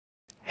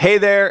Hey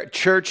there,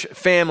 church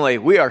family.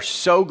 We are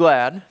so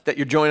glad that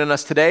you're joining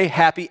us today.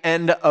 Happy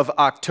end of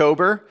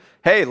October.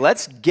 Hey,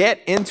 let's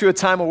get into a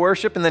time of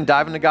worship and then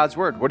dive into God's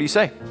Word. What do you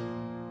say?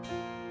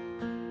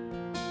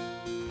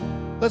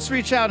 Let's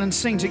reach out and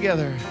sing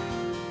together.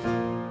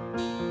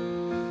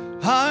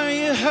 Are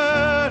you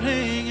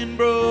hurting and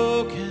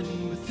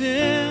broken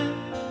within?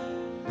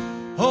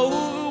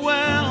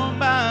 Overwhelmed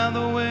by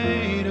the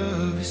weight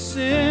of your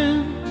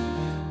sin?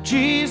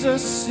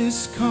 Jesus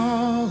is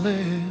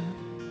calling.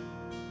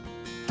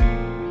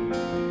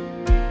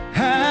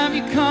 Have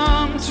you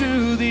come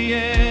to the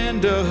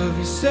end of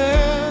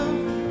yourself?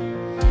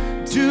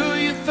 Do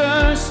you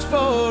thirst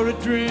for a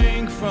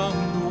drink from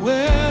the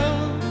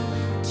well?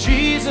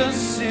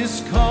 Jesus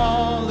is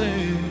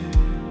calling.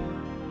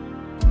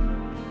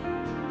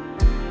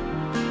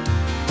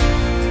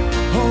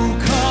 Oh,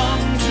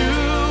 come to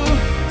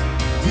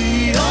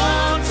the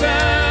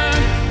altar.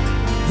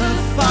 The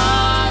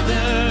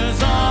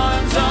Father's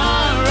arms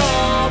are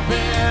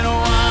open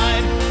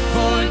wide.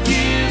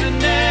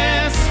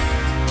 Forgiveness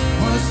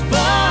was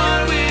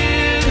born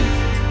with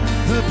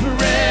the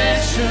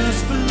precious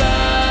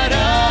blood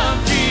of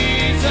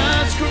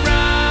Jesus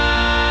Christ.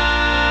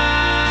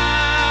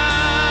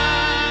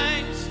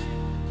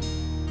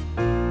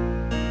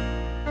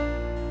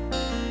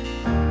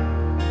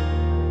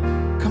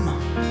 Come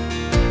on.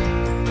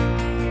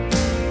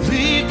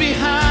 Leave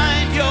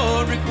behind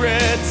your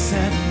regrets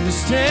and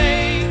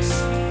mistakes.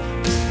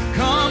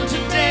 Come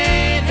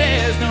today,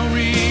 there's no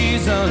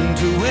reason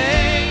to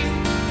wait.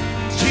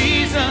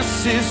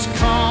 Jesus is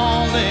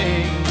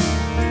calling.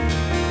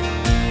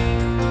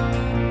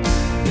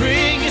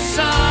 Bring your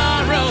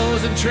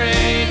sorrows and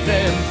trade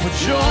them for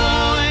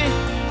joy.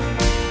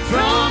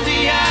 From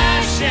the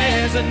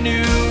ashes a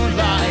new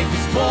life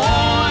is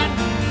born.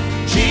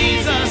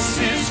 Jesus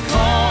is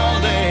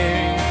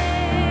calling.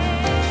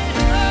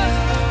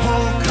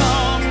 Oh,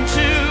 come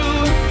to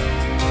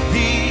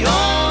the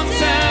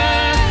altar.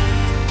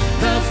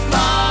 The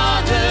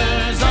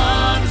Father's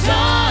arms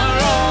are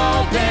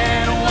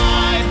open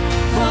wide.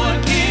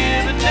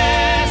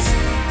 Forgiveness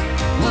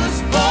was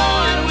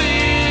born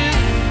with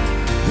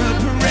the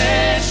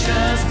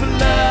precious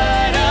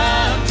blood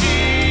of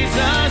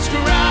Jesus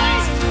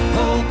Christ.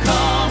 Oh,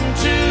 come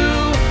to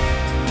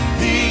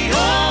the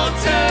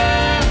altar.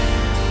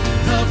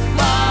 The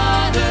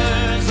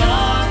Father's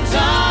arms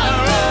are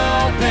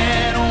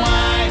open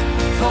wide.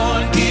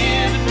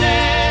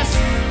 Forgiveness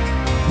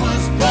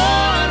was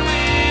born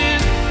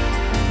with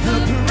the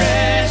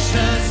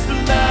precious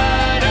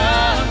blood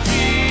of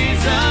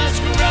Jesus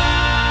Christ.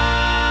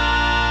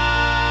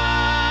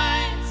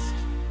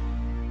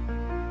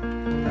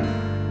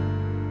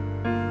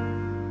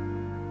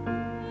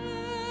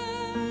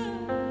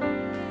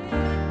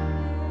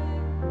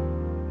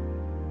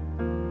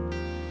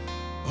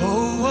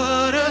 Oh,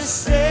 what a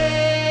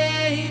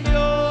Savior!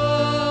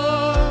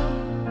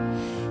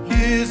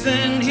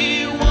 Isn't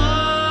He wonderful?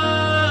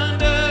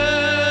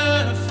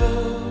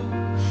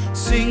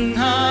 Sing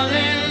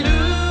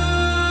hallelujah!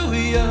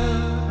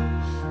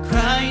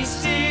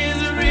 Christ is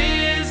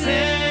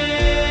risen.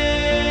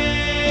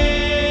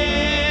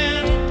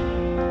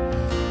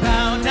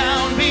 Bow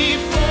down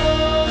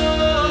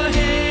before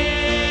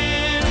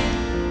Him,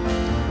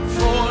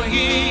 for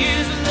He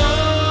is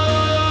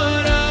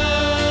Lord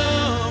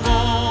of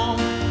all.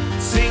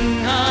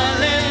 Sing hallelujah!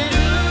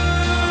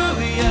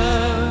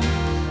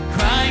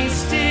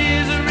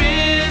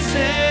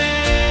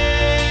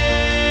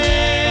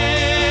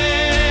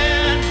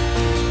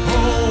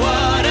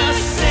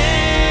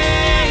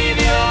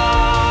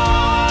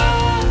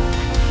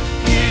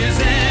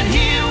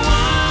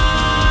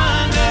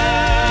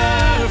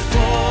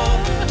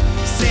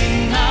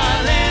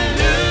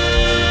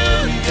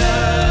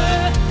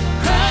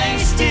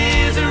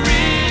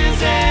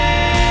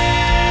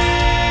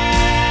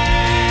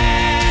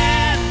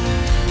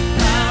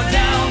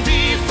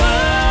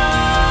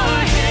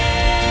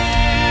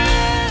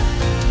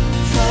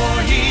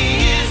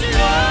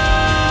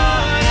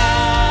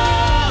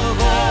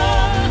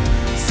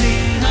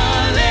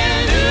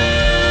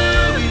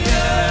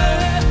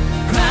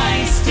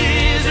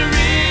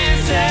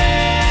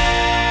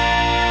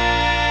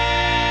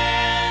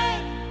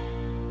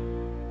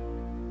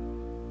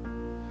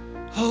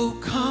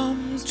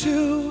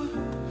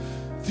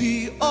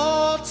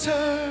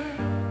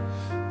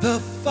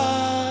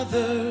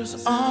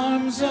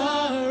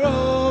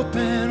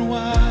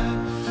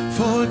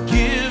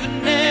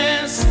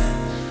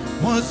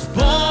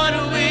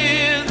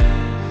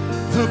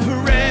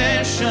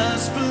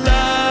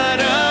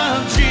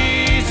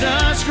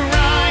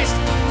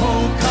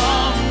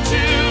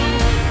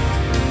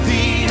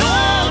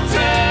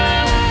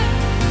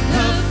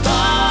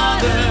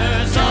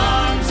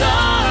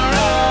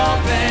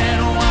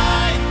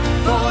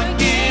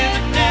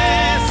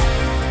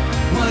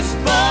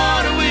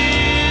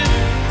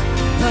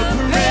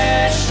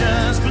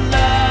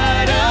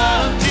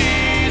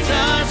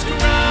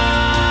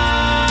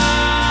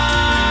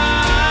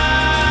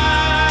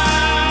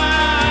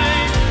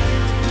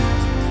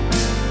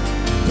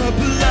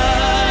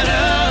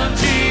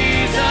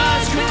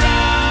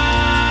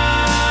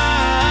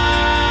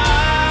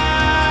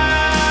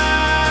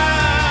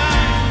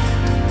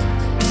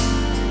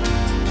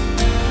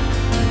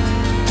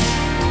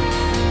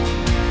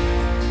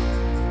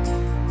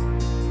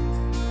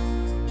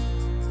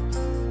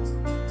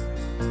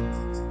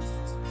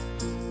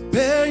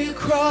 Bear your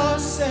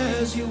cross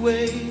as you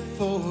wait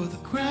for the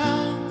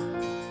crown.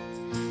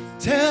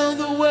 Tell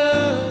the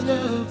world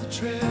of the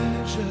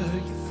treasure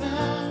you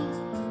found.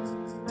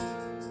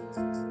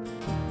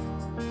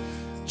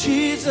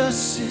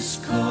 Jesus is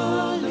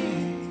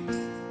calling.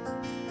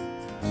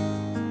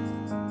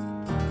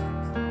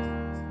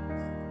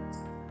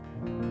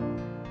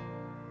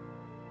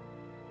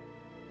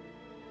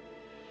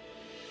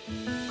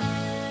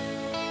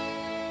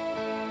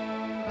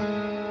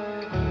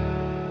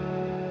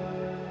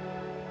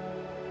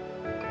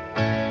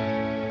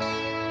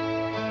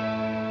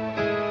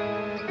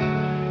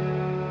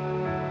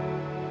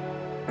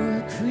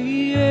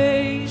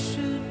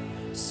 Creation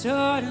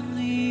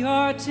suddenly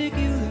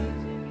articulate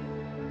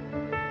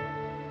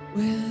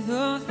with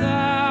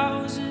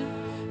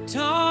 1,000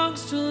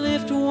 tongues to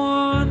lift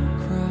one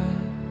cry.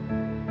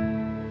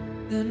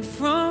 Then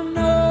from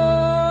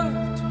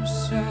north to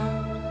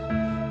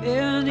south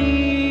and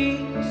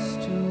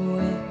east to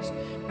west,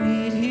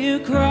 we'd hear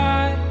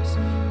Christ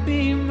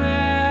be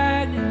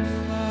magnified.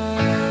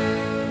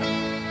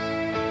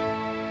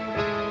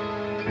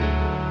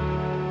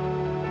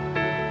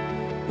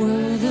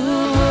 Were the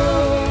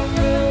whole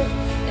world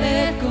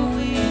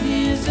echoing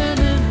his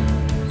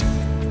eminence,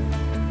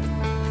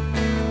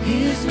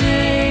 his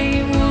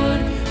name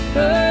would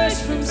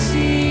burst from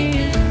sea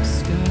and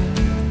sky.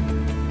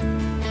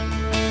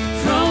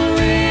 From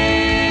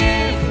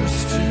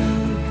rivers to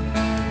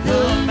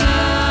the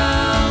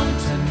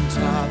mountain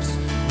tops,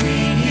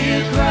 we'd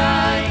hear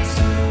Christ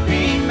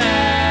be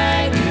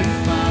magnified.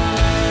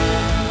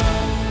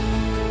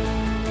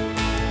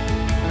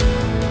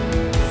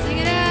 Sing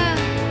it out.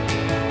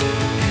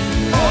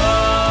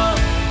 Oh,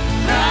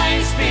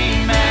 Christ be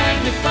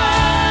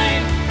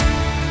magnified.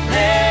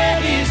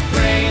 Let his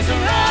praise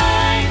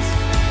arise.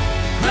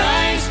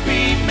 Christ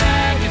be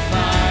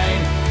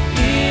magnified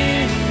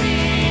in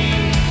me.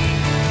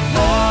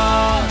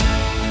 Oh,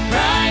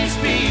 Christ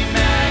be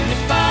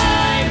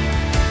magnified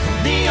from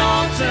the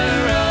altar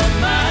of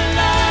my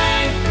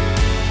life.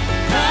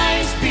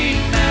 Christ be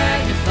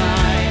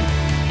magnified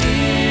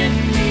in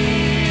me.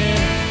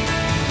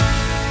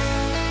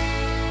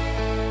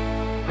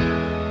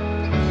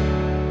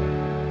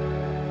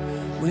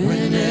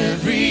 When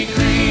every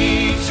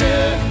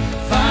creature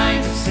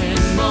finds its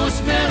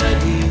inmost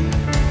melody,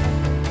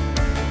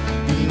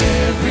 and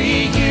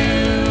every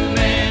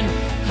human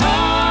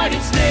heart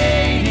its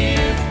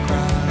native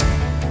cry,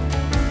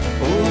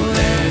 oh,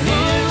 let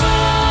it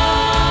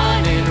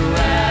run in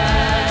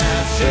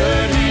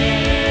raptured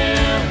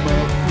hymn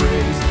of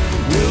praise.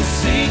 We'll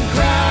sing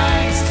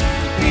Christ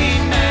be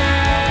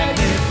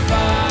magnified.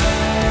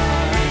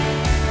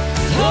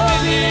 Oh,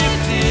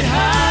 lifted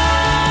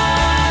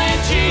high,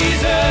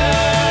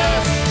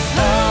 Jesus.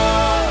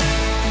 Oh,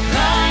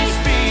 Christ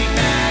be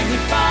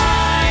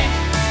magnified.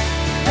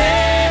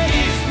 Let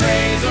his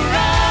praise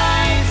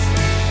arise.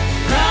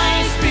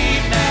 Christ be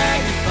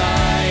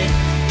magnified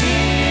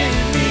in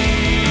me.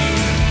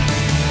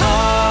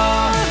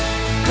 Oh,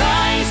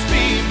 Christ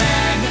be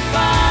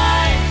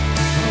magnified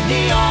on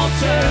the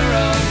altar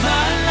of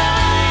my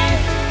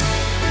life.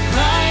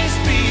 Christ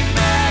be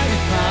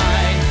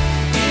magnified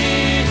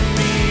in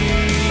me.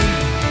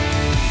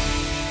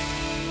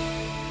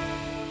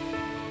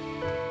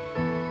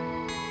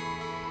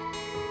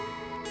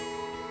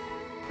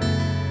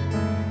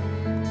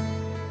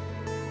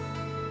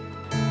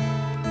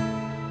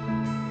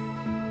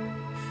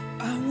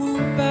 I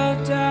won't bow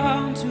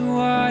down to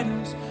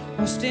idols.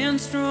 I'll stand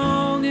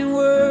strong and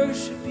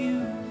worship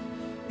you.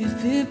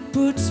 If it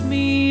puts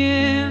me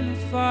in the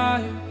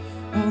fire,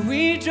 I'll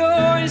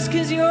rejoice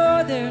 'cause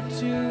you're there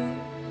too.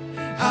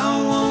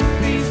 I won't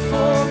be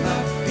for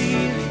my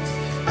feelings.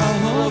 I'll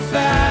hold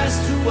fast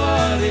to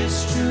what is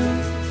true.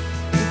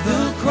 If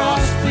the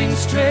cross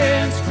brings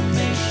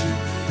transformation,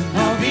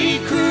 I'll be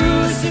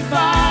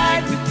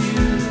crucified with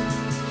you.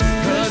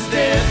 'Cause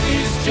death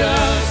is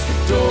just a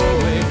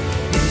doorway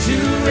into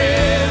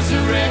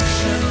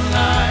resurrection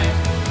life.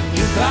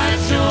 If I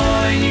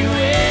join you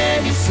in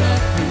your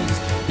sufferings,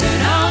 then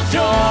I'll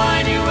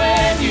join you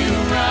when you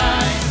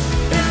rise.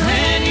 And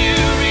when you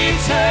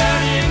return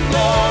in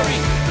glory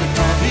with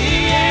all the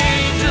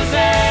angels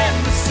and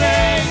the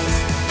saints,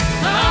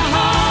 my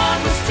heart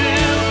will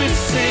still be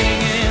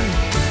singing.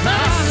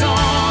 My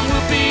song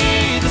will be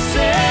the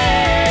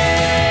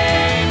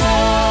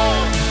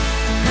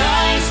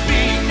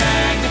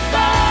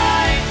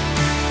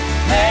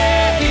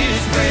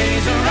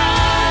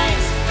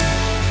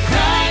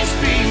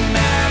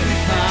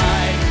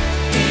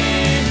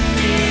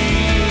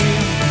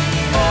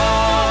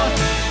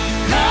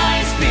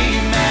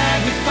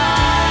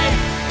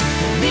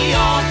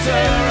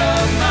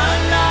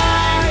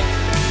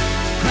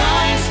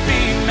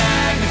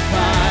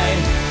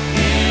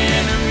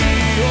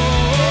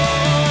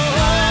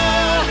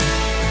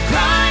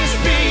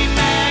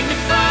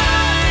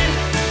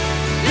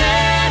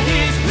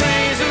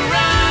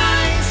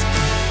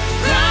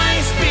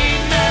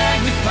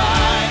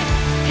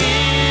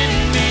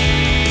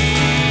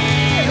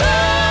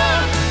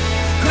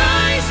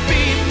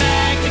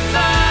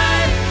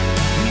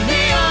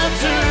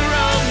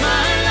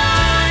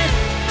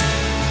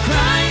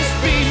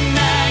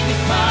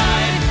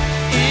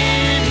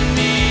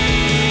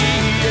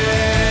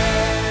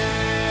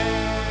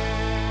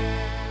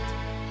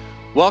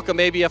Welcome,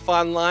 ABF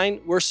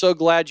Online. We're so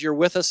glad you're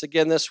with us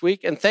again this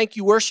week. And thank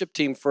you, worship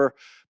team, for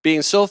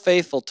being so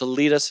faithful to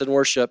lead us in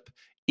worship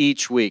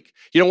each week.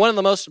 You know, one of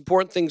the most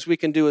important things we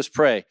can do is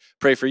pray.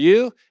 Pray for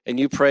you, and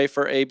you pray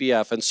for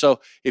ABF. And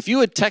so if you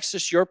would text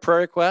us your prayer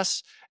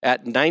requests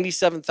at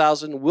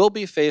 97,000, we'll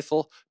be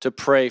faithful to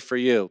pray for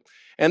you.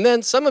 And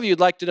then some of you would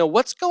like to know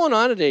what's going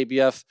on at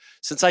ABF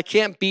since I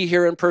can't be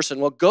here in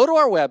person. Well, go to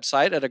our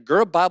website at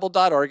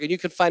agurabible.org and you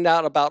can find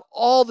out about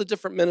all the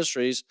different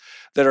ministries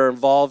that are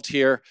involved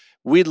here.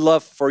 We'd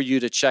love for you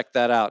to check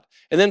that out.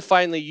 And then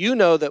finally, you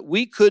know that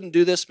we couldn't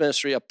do this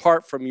ministry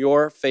apart from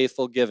your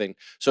faithful giving.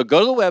 So go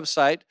to the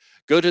website,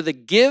 go to the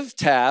Give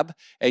tab,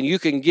 and you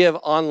can give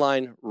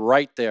online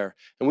right there.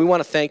 And we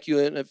want to thank you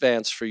in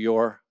advance for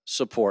your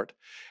support.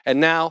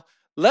 And now,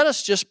 let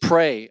us just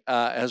pray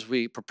as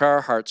we prepare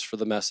our hearts for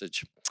the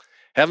message.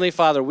 Heavenly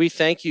Father, we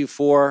thank you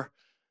for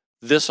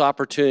this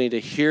opportunity to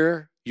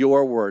hear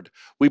your word.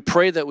 We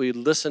pray that we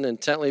listen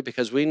intently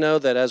because we know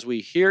that as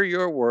we hear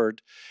your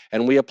word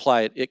and we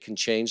apply it, it can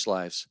change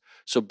lives.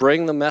 So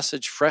bring the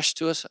message fresh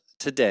to us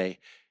today.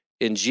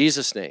 In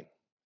Jesus' name,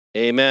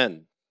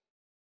 amen.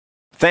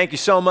 Thank you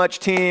so much,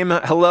 team.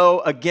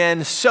 Hello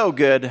again. So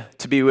good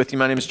to be with you.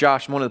 My name is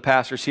Josh. I'm one of the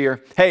pastors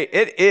here. Hey,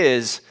 it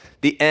is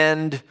the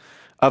end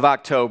of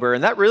October,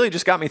 and that really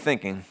just got me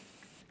thinking,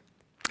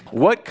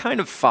 what kind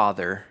of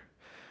father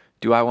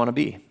do I want to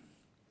be?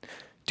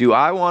 Do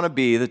I want to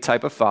be the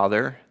type of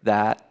father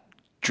that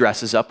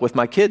dresses up with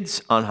my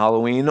kids on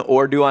Halloween,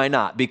 or do I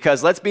not?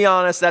 Because let's be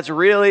honest, that's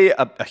really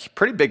a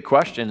pretty big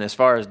question as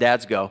far as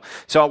dads go.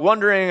 So I'm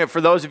wondering,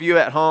 for those of you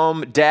at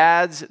home,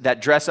 dads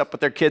that dress up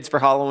with their kids for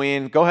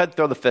Halloween, go ahead and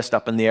throw the fist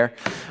up in the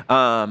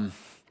air.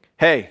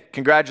 Hey,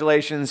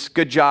 congratulations,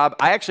 good job.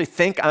 I actually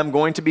think I'm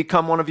going to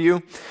become one of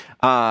you.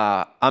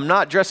 I'm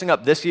not dressing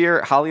up this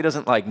year. Holly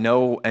doesn't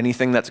know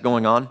anything that's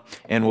going on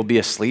and will be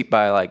asleep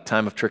by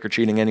time of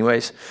trick-or-treating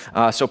anyways.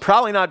 So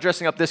probably not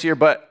dressing up this year,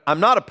 but I'm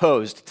not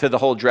opposed to the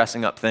whole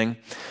dressing up thing.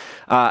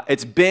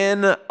 It's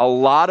been a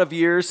lot of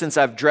years since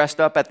I've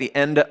dressed up at the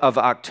end of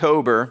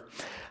October.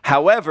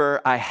 However,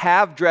 I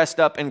have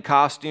dressed up in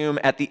costume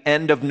at the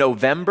end of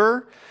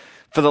November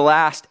for the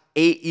last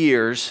 8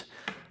 years.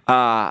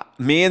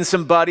 Me and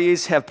some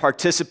buddies have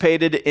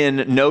participated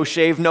in No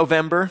Shave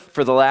November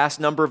for the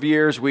last number of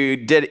years. We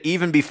did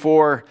even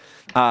before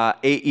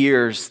 8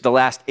 years, the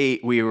last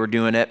 8 we were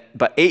doing it.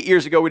 But 8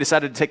 years ago, we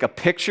decided to take a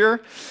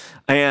picture,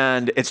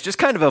 and it's just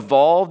kind of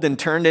evolved and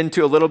turned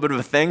into a little bit of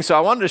a thing. So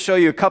I wanted to show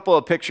you a couple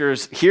of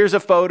pictures. Here's a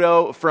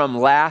photo from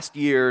last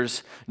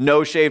year's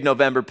No Shave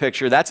November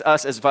picture. That's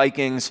us as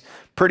Vikings.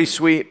 Pretty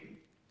sweet,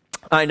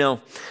 I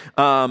know.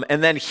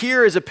 And then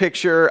here is a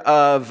picture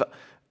of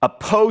a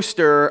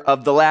poster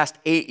of the last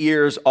 8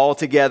 years all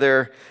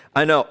together.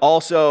 I know,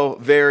 also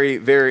very,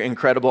 very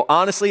incredible.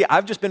 Honestly,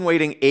 I've just been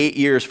waiting 8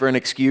 years for an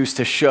excuse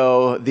to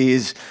show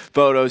these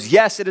photos.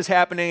 Yes, it is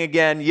happening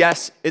again.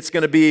 Yes, it's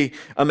going to be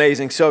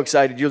amazing. So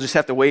excited. You'll just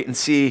have to wait and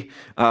see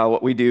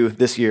what we do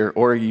this year,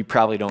 or you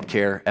probably don't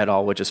care at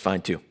all, which is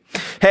fine too.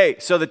 Hey,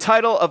 so the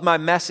title of my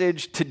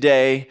message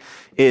today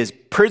is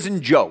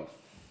Prison Joe.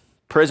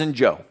 Prison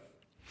Joe.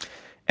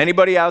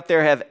 Anybody out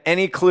there have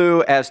any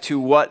clue as to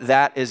what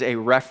that is a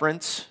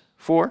reference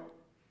for?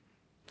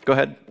 Go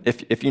ahead,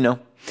 if you know.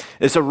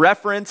 It's a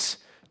reference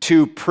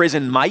to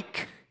Prison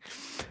Mike.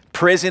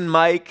 Prison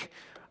Mike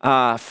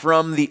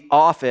from The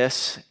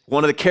Office.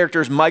 One of the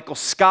characters, Michael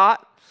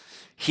Scott,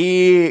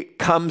 he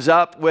comes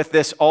up with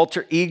this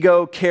alter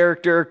ego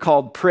character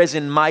called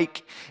Prison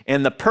Mike,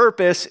 and the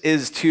purpose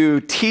is to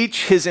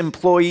teach his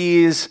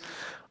employees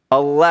a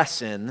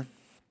lesson.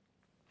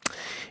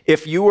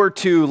 If you were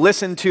to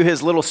listen to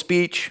his little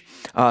speech,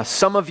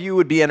 some of you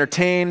would be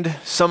entertained,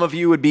 some of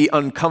you would be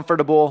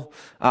uncomfortable,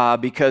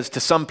 because to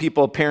some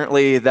people,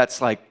 apparently, that's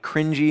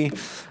cringy.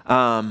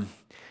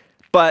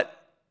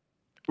 But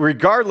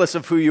regardless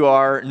of who you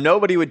are,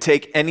 nobody would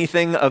take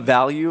anything of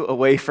value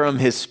away from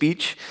his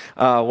speech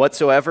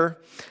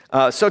whatsoever.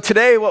 So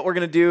today, what we're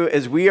going to do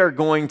is we're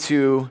going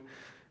to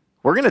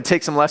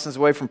take some lessons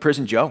away from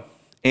Prison Joe.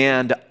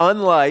 And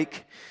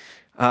unlike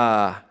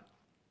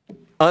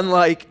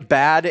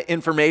bad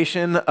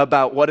information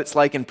about what it's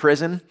like in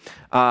prison,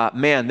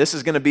 this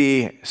is going to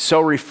be so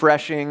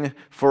refreshing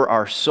for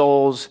our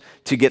souls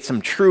to get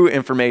some true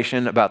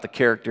information about the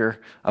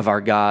character of our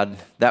God.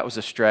 That was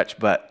a stretch,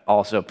 but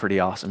also pretty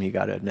awesome, you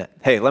got to admit.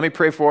 Hey, let me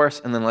pray for us,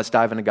 and then let's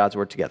dive into God's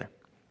word together.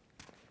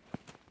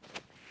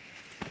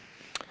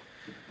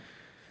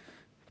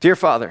 Dear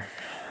Father,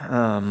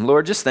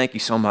 Lord, just thank you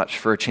so much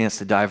for a chance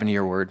to dive into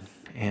your word.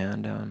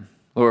 And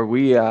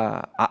Lord,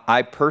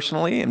 I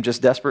personally am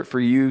just desperate for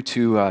you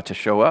to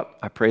show up.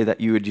 I pray that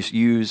you would just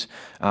use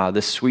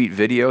this sweet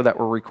video that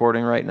we're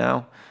recording right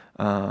now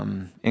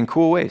in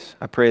cool ways.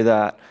 I pray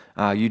that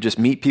you just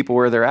meet people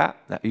where they're at,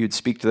 that you'd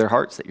speak to their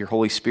hearts, that your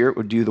Holy Spirit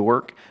would do the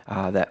work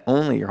that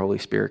only your Holy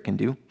Spirit can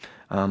do.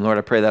 Lord,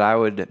 I pray that I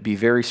would be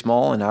very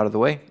small and out of the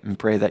way, and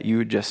pray that you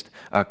would just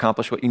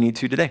accomplish what you need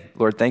to today.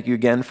 Lord, thank you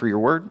again for your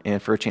word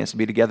and for a chance to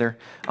be together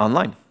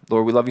online.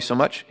 Lord, we love you so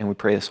much, and we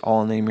pray this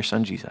all in the name of your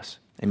son, Jesus.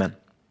 Amen.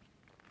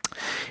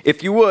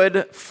 If you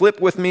would, flip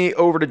with me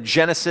over to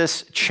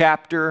Genesis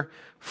chapter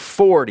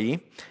 40.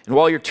 And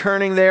while you're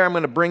turning there, I'm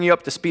going to bring you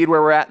up to speed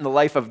where we're at in the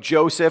life of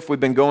Joseph. We've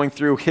been going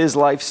through his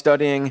life,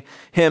 studying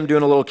him,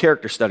 doing a little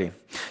character study.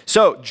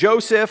 So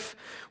Joseph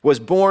was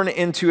born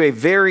into a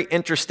very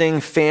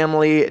interesting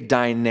family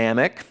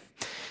dynamic.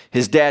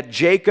 His dad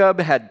Jacob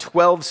had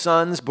 12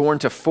 sons born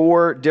to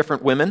 4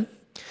 different women.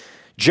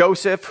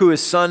 Joseph, who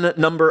is son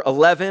number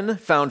 11,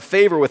 found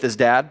favor with his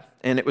dad.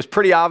 And it was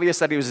pretty obvious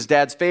that he was his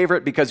dad's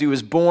favorite because he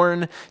was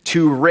born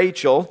to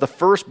Rachel, the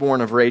firstborn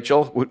of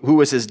Rachel, who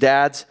was his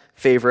dad's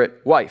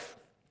favorite wife.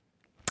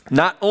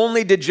 Not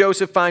only did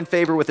Joseph find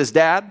favor with his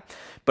dad,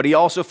 but he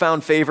also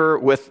found favor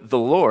with the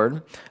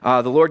Lord.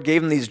 The Lord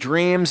gave him these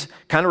dreams,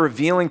 kind of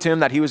revealing to him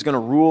that he was going to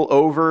rule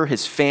over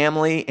his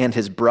family and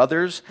his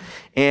brothers.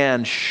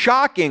 And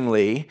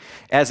shockingly,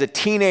 as a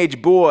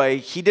teenage boy,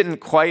 he didn't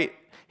quite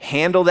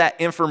handle that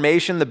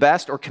information the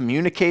best or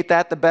communicate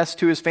that the best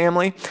to his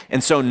family.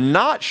 And so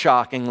not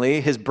shockingly,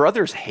 his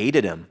brothers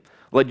hated him,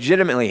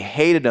 legitimately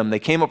hated him. They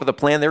came up with a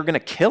plan. They were going to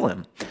kill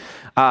him.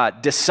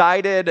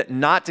 Decided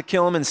not to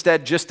kill him,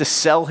 instead just to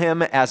sell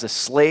him as a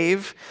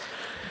slave.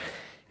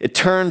 It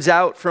turns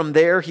out from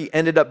there, he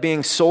ended up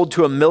being sold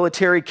to a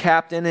military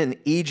captain in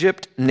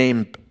Egypt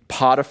named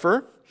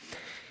Potiphar.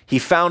 He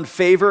found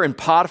favor in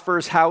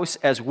Potiphar's house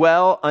as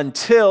well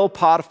until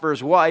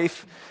Potiphar's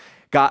wife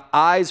got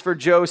eyes for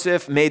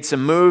Joseph, made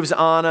some moves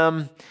on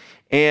him,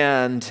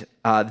 and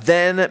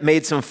then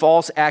made some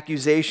false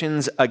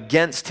accusations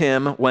against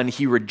him when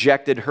he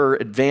rejected her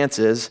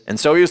advances. And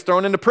so he was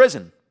thrown into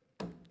prison.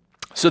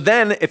 So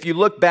then, if you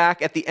look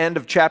back at the end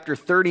of chapter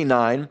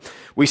 39,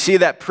 we see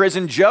that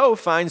prison Joe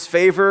finds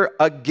favor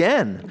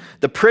again.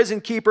 The prison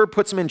keeper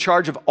puts him in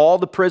charge of all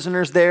the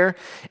prisoners there,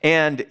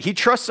 and he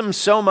trusts him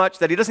so much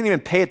that he doesn't even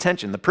pay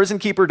attention. The prison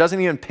keeper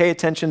doesn't even pay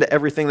attention to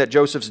everything that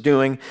Joseph's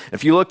doing.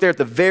 If you look there at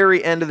the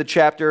very end of the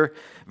chapter,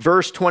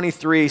 verse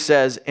 23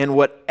 says, "And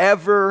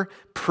whatever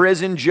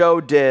prison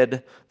Joe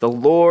did, the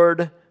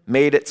Lord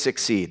made it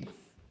succeed."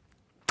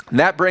 And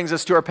that brings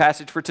us to our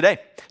passage for today.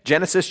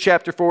 Genesis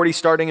chapter 40,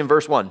 starting in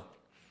verse 1.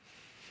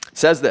 It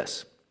says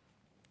this: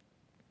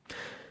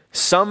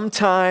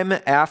 "Sometime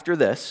after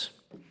this,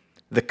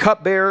 the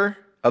cupbearer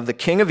of the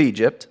king of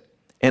Egypt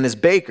and his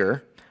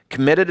baker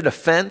committed an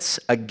offense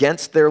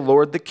against their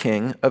lord the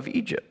king of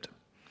Egypt.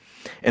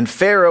 And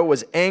Pharaoh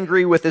was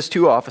angry with his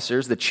 2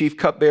 officers, the chief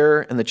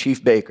cupbearer and the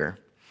chief baker.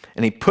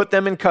 And he put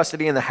them in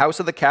custody in the house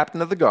of the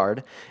captain of the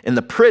guard, in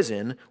the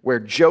prison where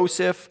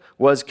Joseph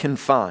was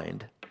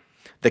confined.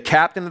 The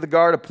captain of the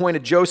guard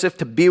appointed Joseph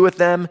to be with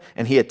them,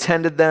 and he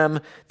attended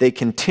them. They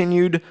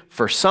continued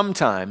for some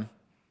time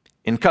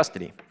in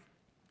custody."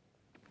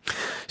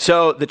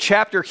 So the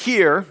chapter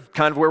here,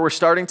 kind of where we're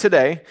starting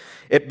today,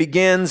 it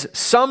begins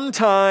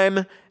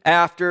sometime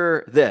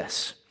after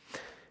this.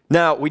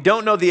 Now, we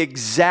don't know the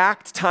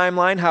exact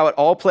timeline, how it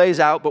all plays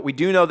out, but we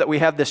do know that we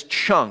have this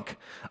chunk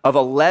of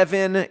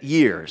 11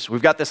 years.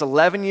 We've got this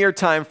 11-year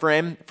time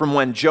frame from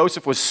when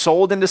Joseph was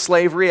sold into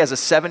slavery as a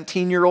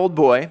 17-year-old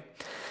boy.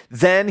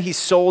 Then he's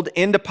sold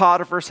into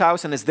Potiphar's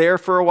house and is there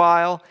for a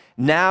while.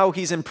 Now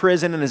he's in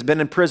prison and has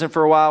been in prison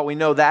for a while. We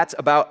know that's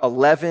about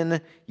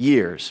 11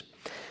 years.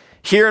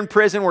 Here in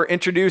prison, we're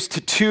introduced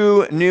to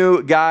 2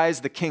 new guys,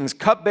 the king's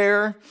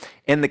cupbearer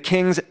and the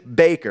king's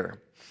baker.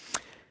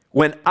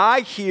 When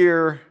I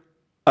hear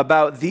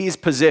about these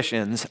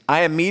positions,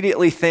 I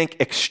immediately think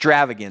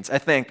extravagance. I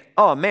think,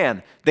 oh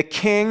man, the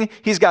king,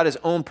 he's got his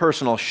own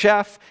personal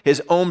chef,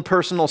 his own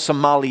personal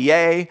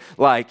sommelier.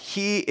 Like,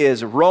 he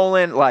is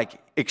rolling like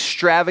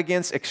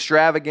extravagance,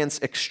 extravagance,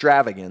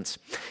 extravagance.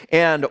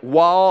 And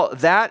while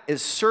that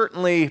is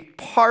certainly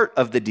part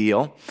of the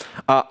deal,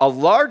 a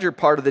larger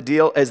part of the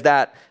deal is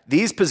that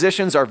these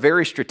positions are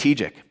very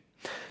strategic.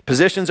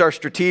 Positions are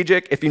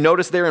strategic. If you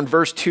notice there in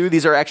verse 2,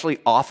 these are actually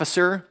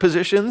officer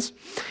positions.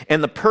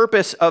 And the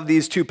purpose of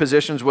these 2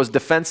 positions was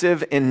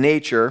defensive in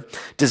nature,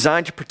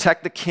 designed to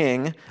protect the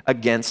king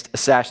against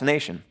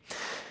assassination.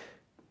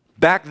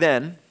 Back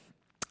then,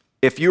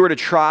 if you were to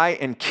try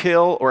and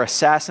kill or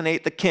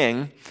assassinate the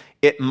king,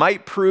 it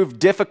might prove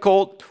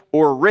difficult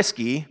or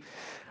risky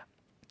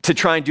to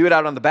try and do it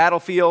out on the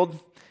battlefield.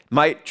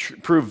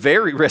 Might prove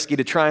very risky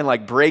to try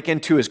and break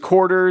into his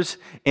quarters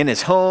in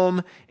his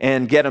home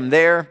and get him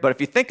there. But if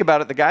you think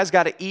about it, the guy's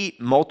got to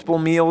eat multiple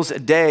meals a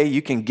day.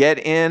 You can get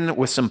in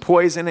with some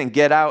poison and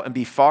get out and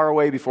be far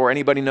away before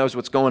anybody knows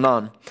what's going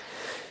on.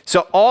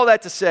 So all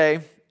that to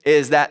say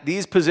is that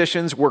these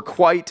positions were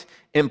quite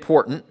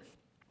important.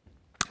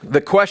 The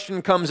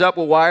question comes up,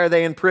 well, why are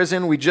they in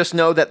prison? We just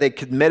know that they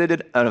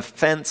committed an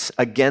offense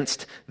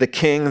against the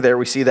king. There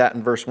we see that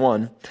in verse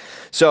 1.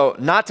 So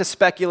not to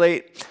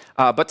speculate,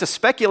 but to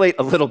speculate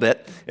a little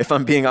bit, if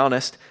I'm being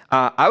honest,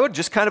 I would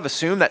just kind of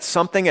assume that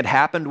something had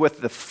happened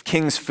with the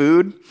king's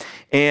food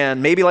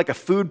and maybe like a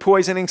food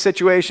poisoning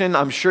situation.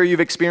 I'm sure you've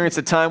experienced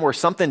a time where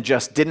something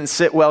just didn't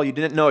sit well. You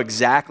didn't know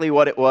exactly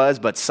what it was,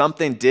 but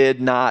something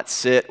did not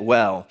sit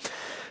well.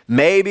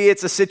 Maybe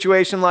it's a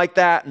situation like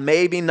that,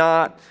 maybe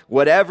not.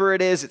 Whatever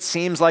it is, it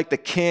seems like the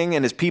king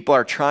and his people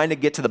are trying to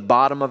get to the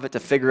bottom of it to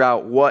figure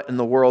out what in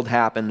the world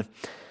happened.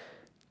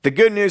 The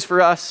good news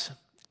for us,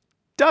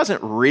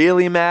 doesn't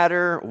really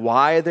matter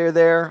why they're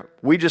there.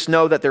 We just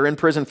know that they're in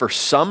prison for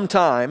some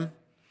time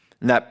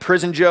and that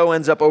Prison Joe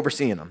ends up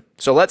overseeing them.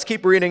 So let's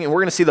keep reading, and we're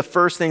going to see the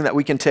first thing that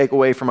we can take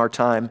away from our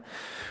time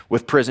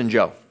with Prison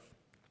Joe.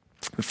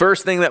 The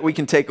first thing that we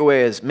can take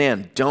away is,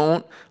 man,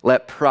 don't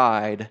let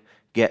pride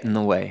get in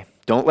the way.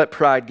 Don't let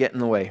pride get in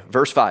the way.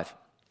 Verse 5.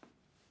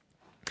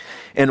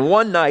 And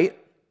one night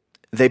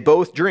they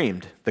both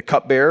dreamed, the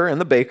cupbearer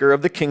and the baker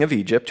of the king of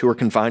Egypt, who were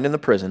confined in the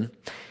prison,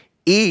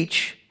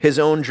 each his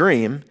own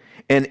dream,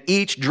 and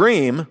each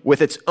dream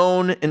with its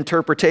own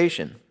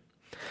interpretation.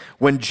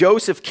 When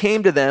Joseph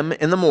came to them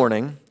in the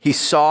morning, he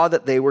saw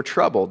that they were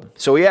troubled.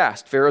 So he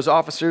asked Pharaoh's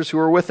officers who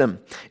were with him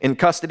in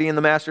custody in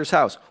the master's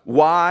house,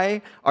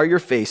 "Why are your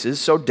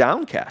faces so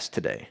downcast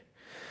today?"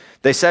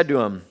 They said to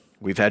him,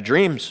 "We've had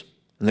dreams,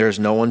 and there is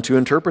no one to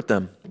interpret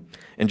them."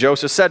 And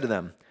Joseph said to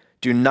them,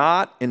 "Do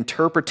not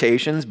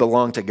interpretations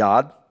belong to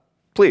God?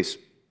 Please,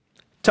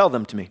 tell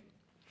them to me."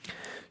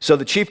 So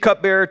the chief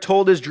cupbearer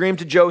told his dream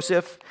to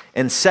Joseph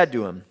and said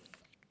to him,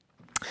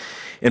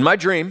 "In my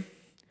dream,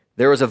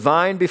 there was a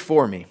vine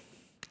before me,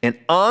 and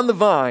on the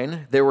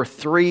vine there were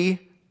 3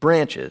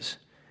 branches.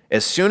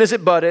 As soon as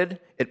it budded,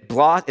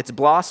 its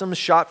blossoms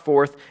shot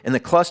forth, and the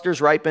clusters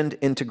ripened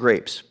into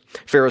grapes.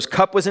 Pharaoh's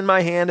cup was in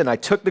my hand, and I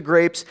took the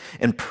grapes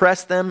and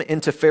pressed them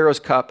into Pharaoh's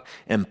cup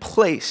and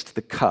placed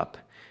the cup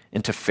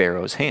into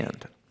Pharaoh's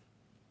hand."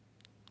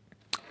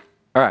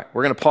 All right,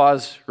 we're going to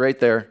pause right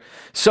there.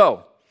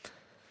 So,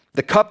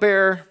 the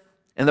cupbearer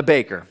and the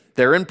baker,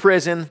 they're in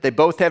prison. They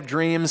both have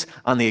dreams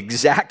on the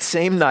exact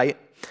same night.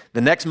 The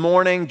next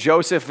morning,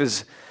 Joseph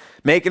is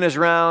making his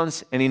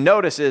rounds, and he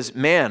notices,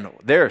 man,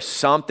 there's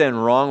something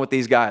wrong with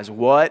these guys.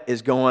 What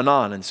is going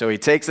on? And so he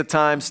takes the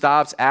time,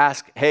 stops,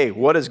 asks, "Hey,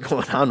 what is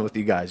going on with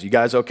you guys? You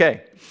guys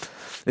okay?"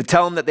 They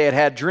tell him that they had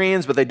had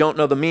dreams, but they don't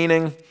know the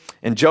meaning.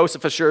 And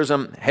Joseph assures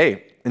them,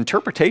 "Hey,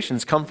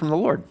 interpretations come from the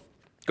Lord.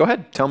 Go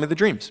ahead, tell me the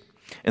dreams."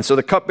 And so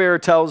the cupbearer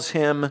tells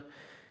him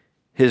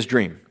his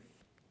dream.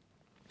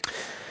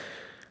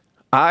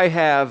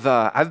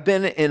 I've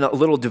been in a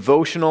little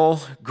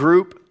devotional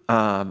group.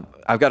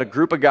 I've got a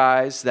group of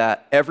guys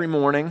that every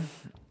morning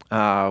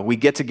we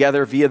get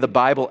together via the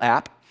Bible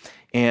app,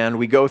 and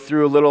we go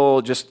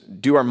through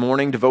just do our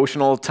morning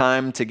devotional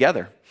time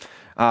together.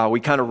 We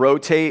kind of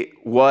rotate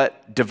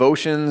what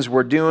devotions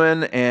we're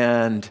doing,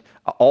 and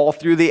all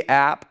through the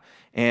app.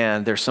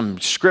 And there's some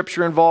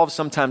scripture involved,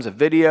 sometimes a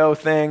video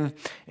thing,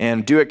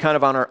 and do it kind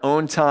of on our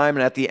own time.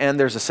 And at the end,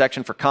 there's a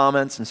section for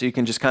comments, and so you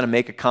can just kind of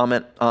make a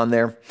comment on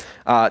there.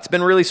 It's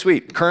been really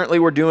sweet. Currently,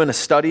 we're doing a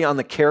study on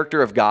the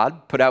character of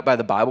God put out by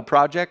the Bible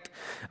Project.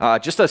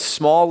 Just a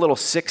small little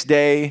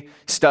 6-day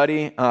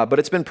study, but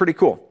it's been pretty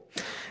cool.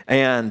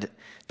 And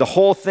the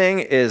whole thing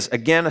is,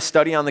 again, a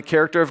study on the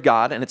character of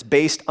God, and it's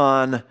based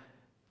on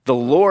the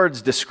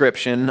Lord's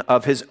description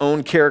of his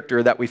own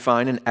character that we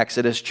find in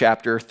Exodus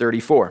chapter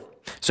 34.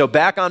 So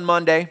back on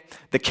Monday,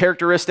 the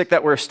characteristic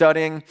that we're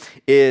studying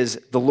is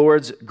the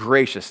Lord's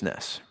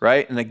graciousness,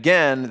 right? And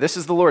again, this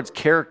is the Lord's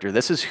character.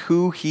 This is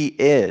who he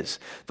is.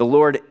 The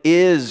Lord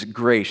is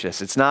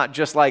gracious. It's not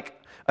just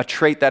like a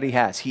trait that he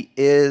has. He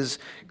is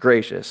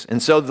gracious.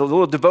 And so the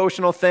little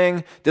devotional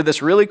thing did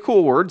this really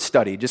cool word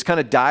study, just kind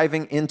of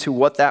diving into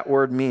what that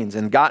word means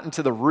and got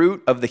into the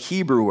root of the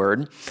Hebrew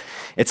word.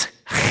 It's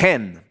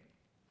chen,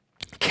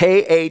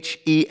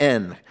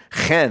 K-H-E-N,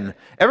 chen.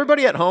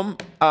 Everybody at home,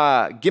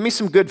 give me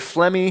some good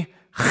phlegmy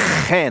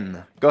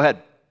chen. Go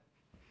ahead.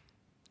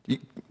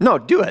 No,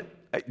 do it.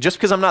 Just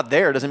because I'm not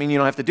there doesn't mean you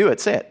don't have to do it.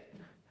 Say it.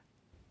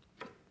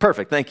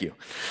 Perfect, thank you.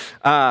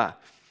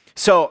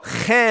 So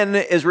chen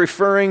is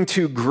referring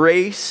to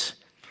grace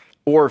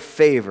or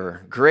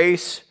favor.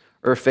 Grace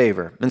or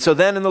favor. And so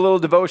then in the little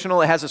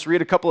devotional, it has us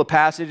read a couple of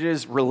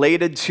passages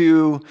related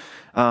to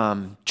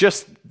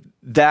just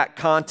that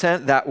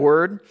content, that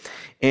word.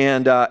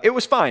 And it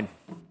was fine.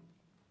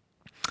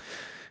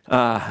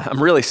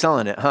 I'm really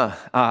selling it, huh?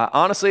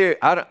 Honestly,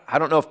 I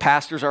don't know if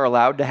pastors are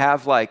allowed to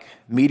have like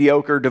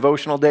mediocre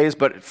devotional days,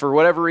 but for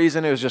whatever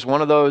reason, it was just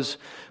one of those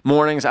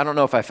mornings. I don't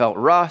know if I felt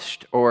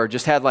rushed or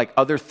just had like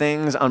other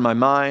things on my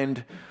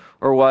mind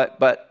or what,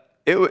 but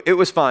it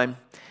was fine.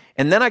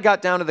 And then I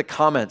got down to the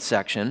comment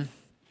section,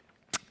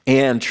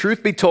 and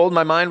truth be told,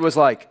 my mind was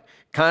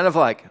kind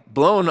of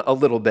blown a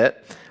little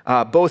bit.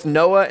 Both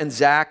Noah and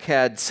Zach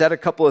had said a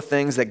couple of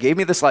things that gave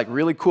me this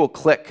really cool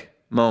click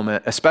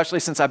moment, especially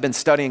since I've been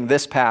studying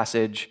this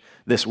passage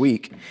this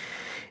week.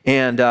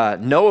 And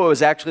Noah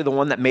was actually the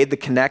one that made the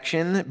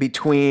connection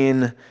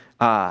between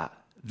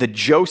the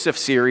Joseph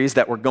series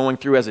that we're going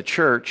through as a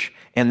church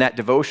and that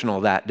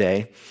devotional that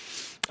day.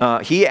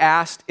 He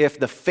asked if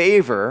the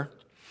favor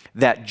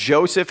that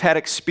Joseph had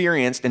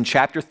experienced in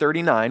chapter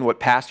 39, what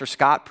Pastor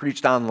Scott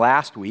preached on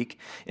last week.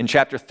 In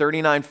chapter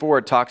 39:4,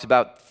 it talks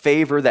about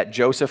favor that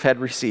Joseph had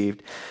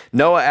received.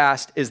 Noah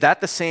asked, is that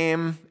the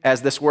same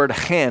as this word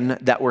chen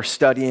that we're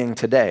studying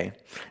today?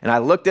 And I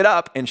looked it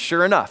up, and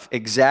sure enough,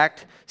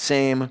 exact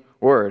same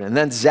word. And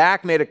then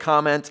Zach made a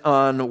comment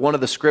on one of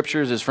the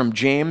scriptures, is from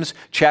James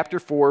chapter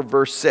 4,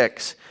 verse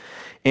 6.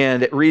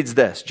 And it reads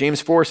this,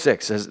 James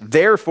 4:6 says,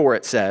 therefore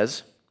it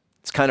says,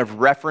 it's kind of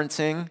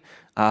referencing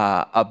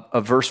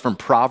a verse from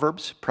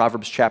Proverbs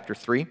chapter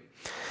 3.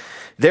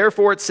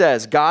 Therefore it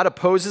says, God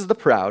opposes the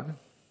proud,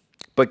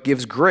 but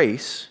gives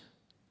grace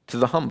to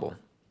the humble.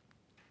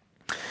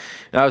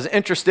 Now I was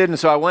interested, and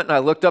so I went and I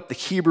looked up the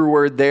Hebrew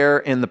word there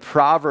in the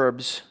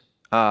Proverbs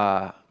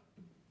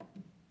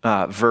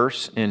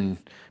verse in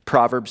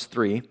Proverbs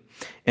 3.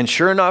 And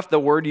sure enough, the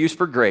word used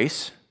for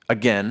grace,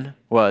 again,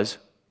 was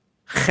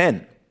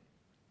chen.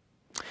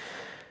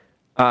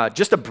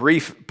 Just a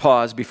brief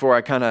pause before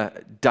I kind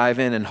of dive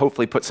in and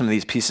hopefully put some of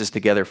these pieces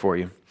together for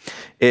you.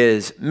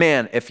 Is,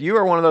 man, if you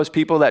are one of those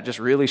people that just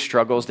really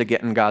struggles to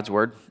get in God's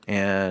word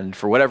and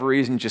for whatever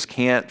reason just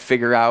can't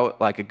figure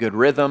out like a good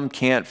rhythm,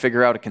 can't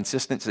figure out a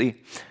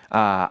consistency,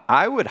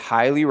 I would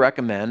highly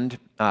recommend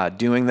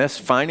doing this,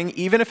 finding,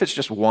 even if it's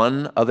just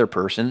one other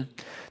person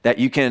that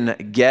you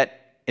can get.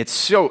 It's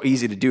so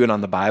easy to do it on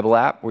the Bible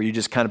app where you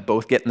just kind of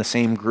both get in the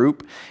same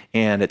group,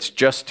 and it's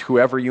just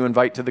whoever you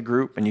invite to the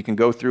group, and you can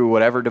go through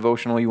whatever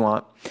devotional you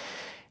want.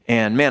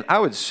 And man, I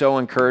would so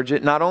encourage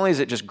it. Not only is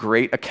it just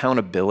great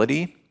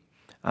accountability,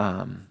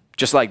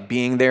 just like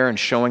being there and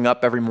showing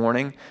up every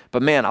morning,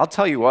 but man, I'll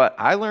tell you what,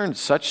 I learned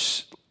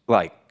such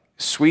like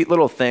sweet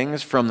little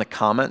things from the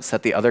comments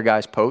that the other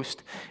guys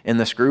post in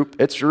this group.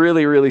 It's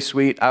really, really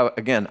sweet. I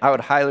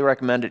would highly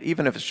recommend it,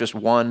 even if it's just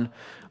one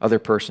other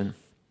person.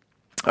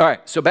 All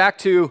right, so back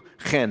to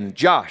chen.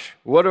 Josh,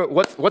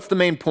 what's the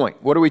main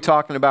point? What are we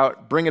talking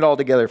about? Bring it all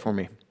together for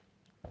me.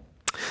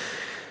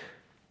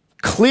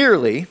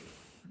 Clearly,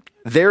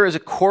 there is a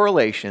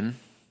correlation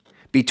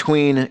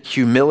between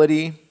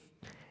humility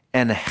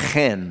and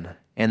chen,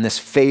 and this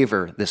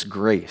favor, this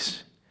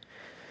grace.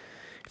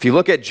 If you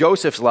look at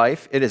Joseph's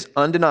life, it is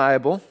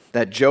undeniable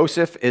that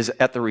Joseph is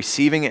at the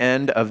receiving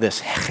end of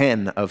this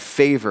chen, of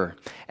favor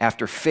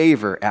after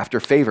favor after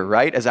favor,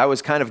 right? As I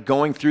was kind of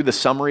going through the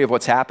summary of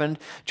what's happened,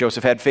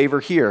 Joseph had favor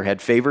here,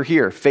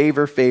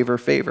 favor, favor,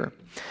 favor.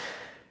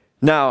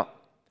 Now,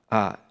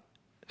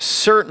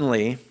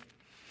 certainly,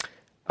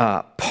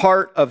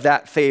 part of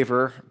that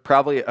favor,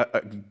 probably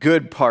a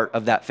good part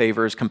of that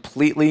favor, is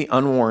completely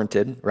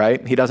unwarranted,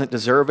 right? He doesn't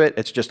deserve it.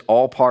 It's just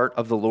all part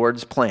of the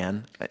Lord's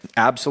plan.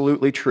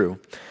 Absolutely true.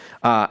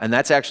 And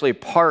that's actually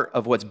part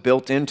of what's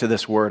built into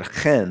this word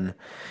chen.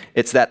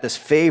 It's that this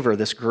favor,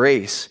 this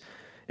grace,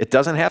 it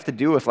doesn't have to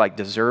do with like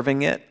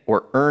deserving it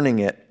or earning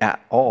it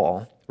at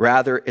all.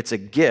 Rather, it's a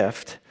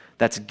gift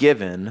that's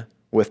given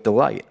with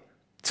delight.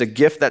 It's a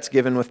gift that's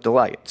given with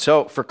delight.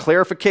 So for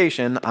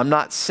clarification, I'm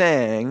not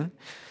saying,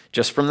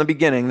 just from the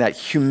beginning, that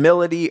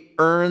humility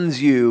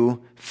earns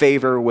you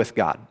favor with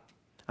God.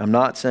 I'm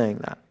not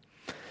saying that.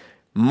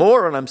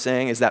 More what I'm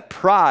saying is that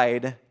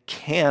pride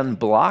can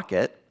block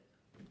it.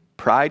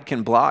 Pride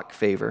can block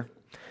favor.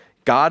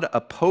 God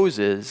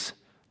opposes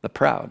the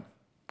proud.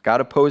 God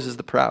opposes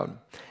the proud.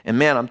 And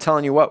man, I'm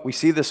telling you what, we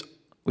see this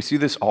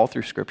all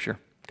through Scripture.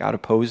 God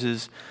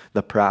opposes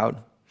the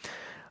proud.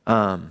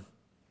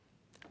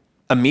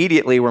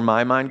 Immediately where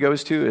my mind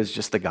goes to is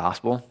just the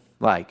gospel.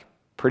 Like,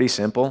 pretty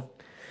simple.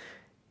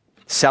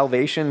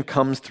 Salvation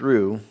comes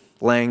through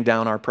laying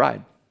down our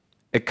pride.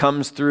 It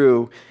comes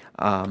through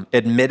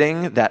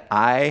admitting that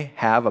I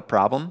have a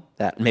problem,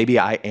 that maybe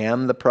I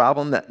am the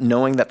problem, that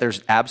knowing that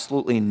there's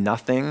absolutely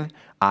nothing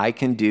I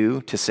can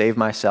do to save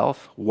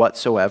myself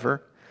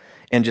whatsoever,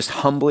 and just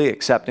humbly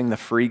accepting the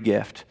free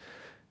gift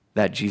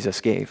that Jesus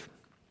gave.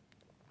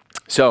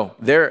 So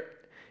there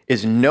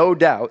is no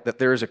doubt that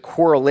there is a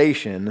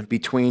correlation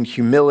between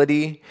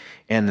humility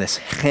and this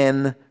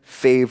chen,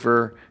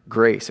 favor,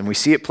 grace. And we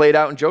see it played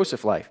out in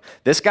Joseph's life.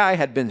 This guy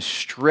had been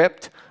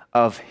stripped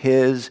of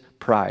his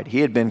pride. He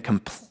had been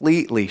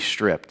completely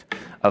stripped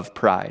of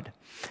pride.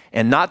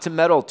 And not to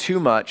meddle too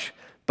much,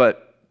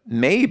 but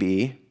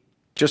maybe,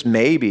 just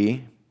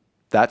maybe,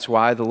 that's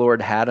why the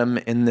Lord had him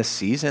in this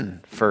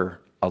season for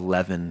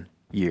 11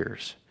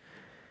 years.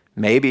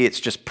 Maybe it's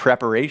just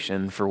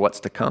preparation for what's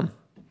to come.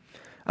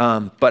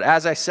 But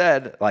as I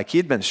said, like he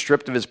had been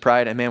stripped of his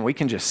pride, and man, we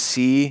can just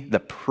see the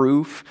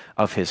proof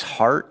of his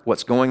heart,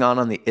 what's going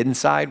on the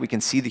inside. We can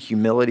see the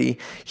humility.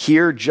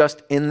 Here,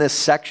 just in this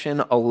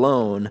section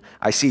alone,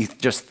 I see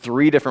just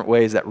 3 different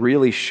ways that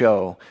really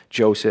show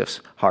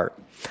Joseph's heart.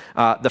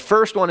 The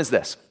first one is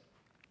this,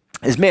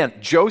 man,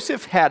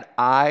 Joseph had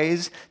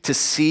eyes to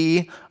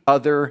see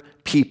other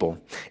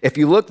people. If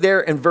you look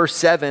there in verse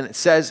 7, it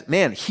says,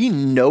 man, he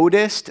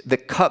noticed the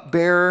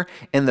cupbearer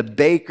and the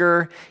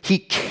baker. He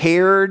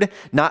cared.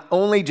 Not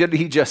only did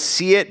he just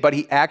see it, but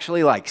he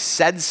actually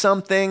said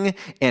something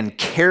and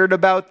cared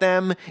about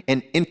them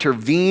and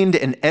intervened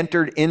and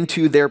entered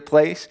into their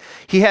place.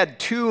 He had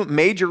 2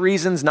 major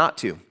reasons not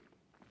to.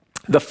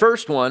 The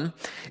first one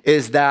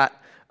is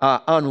that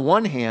on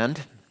one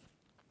hand,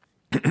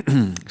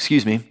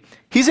 excuse me,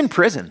 he's in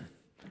prison,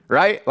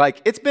 right?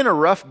 Like, it's been a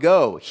rough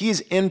go. He's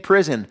in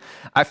prison.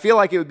 I feel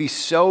like it would be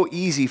so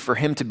easy for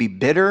him to be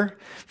bitter,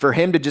 for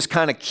him to just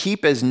kind of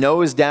keep his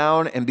nose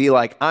down and be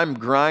like, I'm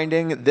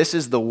grinding. This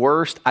is the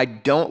worst. I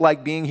don't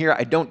like being here.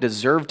 I don't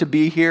deserve to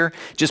be here.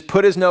 Just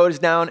put his nose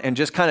down and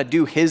just kind of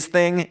do his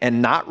thing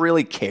and not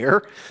really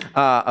care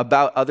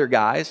about other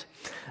guys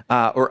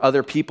or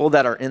other people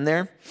that are in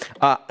there.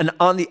 And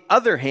on the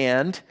other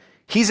hand,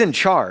 he's in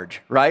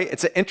charge, right?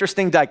 It's an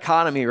interesting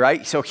dichotomy,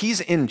 right? So he's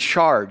in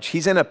charge.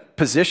 He's in a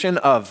position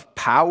of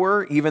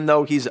power, even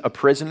though he's a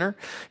prisoner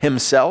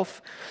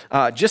himself.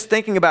 Just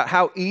thinking about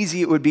how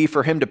easy it would be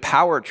for him to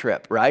power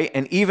trip, right?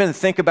 And even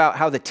think about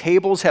how the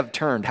tables have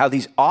turned, how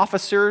these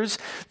officers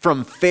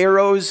from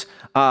Pharaoh's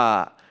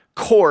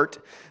court,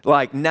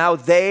 like now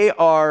they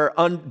are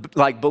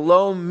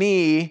below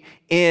me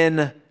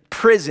in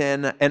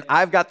prison, and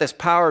I've got this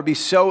power. It'd be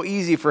so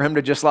easy for him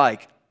to just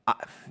like,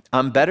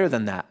 I'm better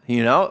than that,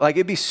 you know? Like,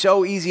 it'd be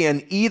so easy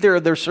in either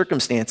of their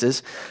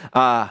circumstances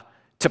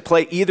to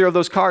play either of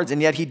those cards,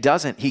 and yet he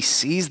doesn't. He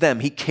sees them.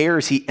 He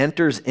cares. He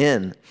enters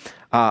in.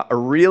 A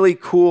really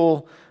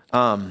cool,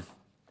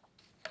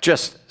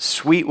 just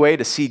sweet way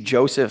to see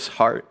Joseph's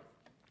heart.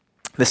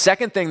 The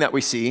second thing that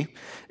we see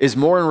is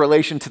more in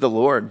relation to the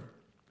Lord.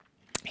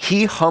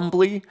 He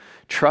humbly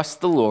trusts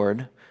the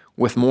Lord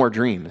with more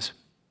dreams.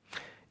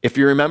 If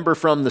you remember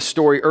from the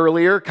story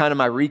earlier, kind of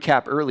my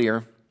recap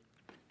earlier,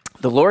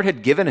 the Lord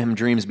had given him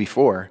dreams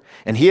before,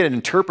 and he had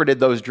interpreted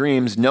those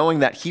dreams knowing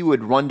that he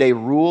would one day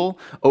rule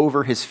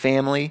over his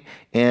family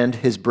and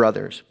his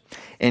brothers.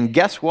 And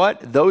guess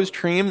what? Those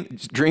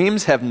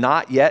dreams have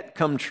not yet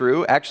come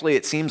true. Actually,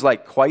 it seems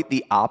like quite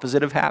the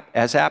opposite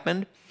has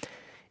happened.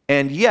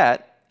 And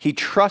yet, he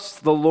trusts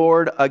the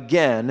Lord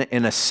again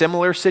in a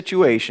similar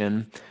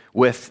situation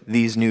with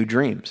these new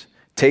dreams.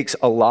 Takes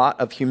a lot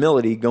of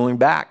humility going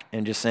back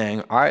and just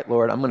saying, all right,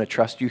 Lord, I'm going to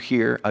trust you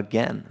here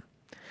again.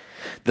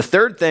 The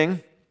third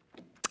thing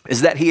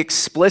is that he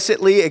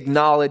explicitly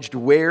acknowledged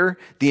where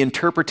the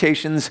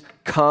interpretations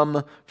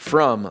come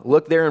from.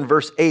 Look there in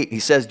verse 8. He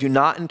says, do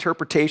not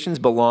interpretations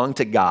belong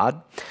to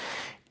God?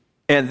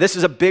 And this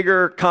is a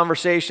bigger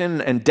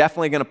conversation and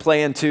definitely going to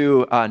play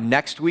into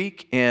next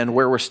week and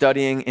where we're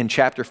studying in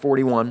chapter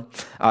 41.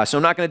 So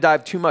I'm not going to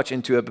dive too much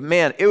into it, but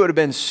man, it would have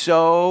been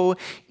so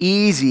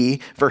easy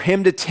for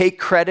him to take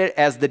credit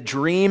as the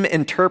dream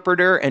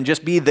interpreter and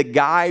just be the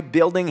guy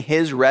building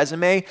his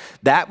resume.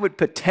 That would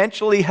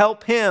potentially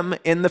help him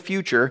in the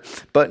future,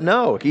 but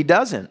no, he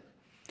doesn't.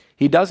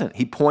 He doesn't.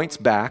 He points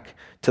back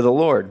to the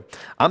Lord.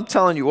 I'm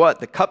telling you what,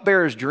 the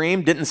cupbearer's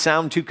dream didn't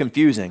sound too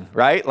confusing,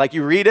 right? Like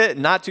you read it,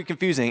 not too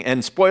confusing.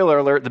 And spoiler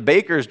alert, the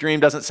baker's dream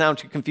doesn't sound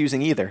too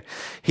confusing either.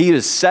 He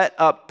is set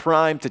up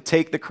primed to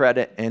take the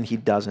credit, and he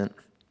doesn't.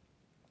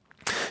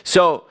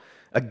 So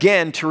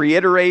again, to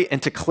reiterate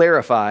and to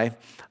clarify,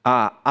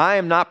 I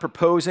am not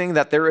proposing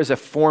that there is a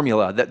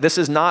formula, that this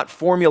is not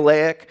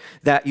formulaic,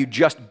 that you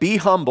just be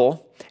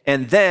humble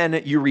and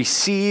then you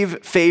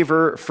receive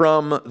favor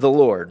from the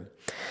Lord.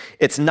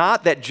 It's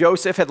not that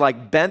Joseph had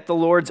like bent the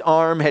Lord's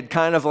arm, had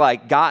kind of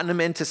like gotten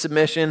him into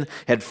submission,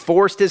 had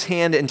forced his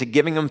hand into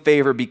giving him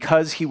favor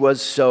because he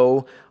was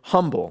so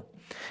humble.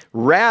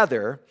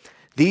 Rather,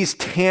 these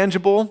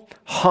tangible,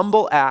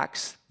 humble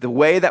acts, the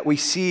way that we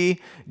see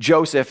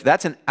Joseph,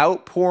 that's an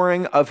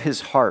outpouring of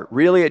his heart.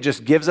 Really, it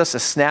just gives us a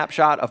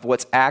snapshot of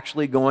what's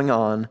actually going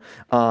on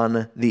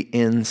the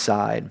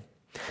inside.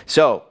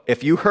 So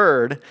if you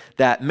heard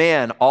that,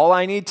 man, all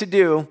I need to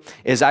do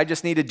is I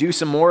just need to do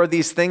some more of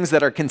these things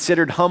that are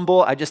considered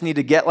humble. I just need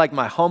to get like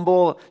my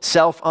humble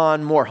self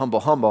on more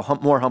humble,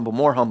 more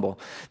humble.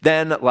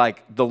 Then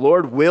like the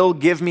Lord will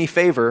give me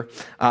favor.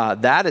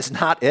 That is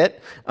not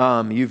it.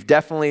 You've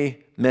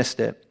definitely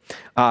missed it.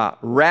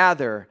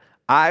 Rather,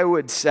 I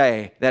would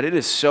say that it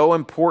is so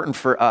important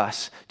for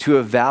us to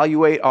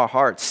evaluate our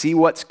hearts, see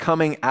what's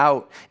coming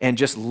out, and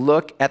just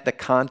look at the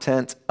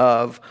content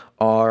of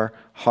our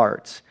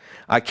hearts.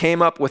 I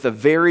came up with a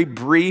very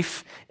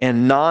brief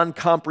and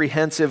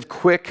non-comprehensive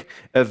quick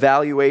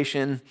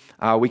evaluation.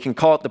 We can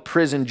call it the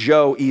Prison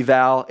Joe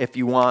eval if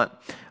you want,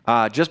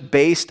 just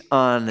based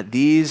on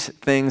these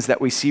things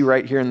that we see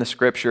right here in the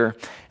scripture.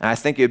 And I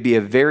think it would be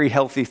a very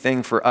healthy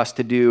thing for us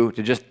to do,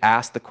 to just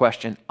ask the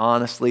question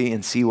honestly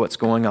and see what's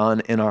going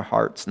on in our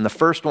hearts. And the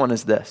first one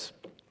is this: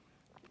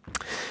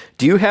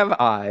 do you have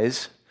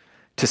eyes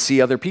to see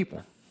other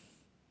people?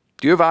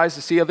 Do you have eyes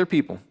to see other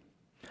people?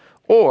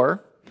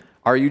 Or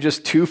are you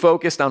just too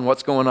focused on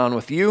what's going on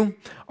with you?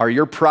 Are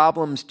your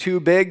problems too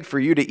big for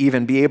you to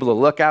even be able to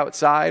look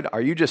outside?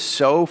 Are you just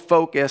so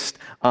focused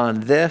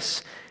on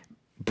this?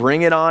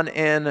 Bring it on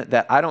in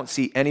that I don't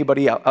see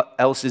anybody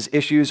else's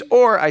issues,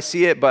 or I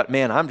see it, but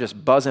man, I'm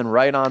just buzzing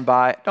right on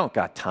by. I don't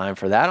got time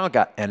for that. I don't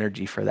got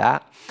energy for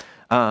that.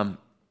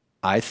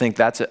 I think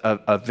that's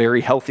a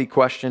very healthy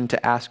question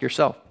to ask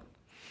yourself.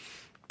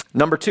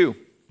 Number 2,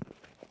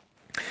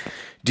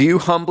 do you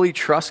humbly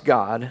trust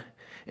God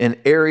in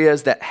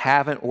areas that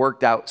haven't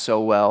worked out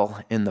so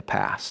well in the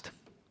past?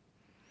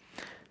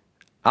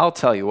 I'll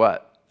tell you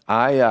what,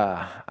 I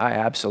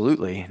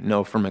absolutely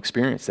know from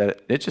experience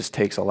that it just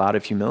takes a lot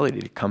of humility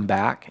to come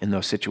back in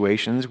those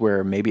situations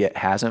where maybe it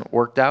hasn't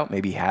worked out,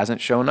 maybe he hasn't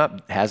shown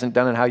up, hasn't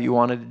done it how you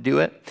wanted to do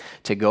it,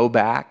 to go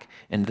back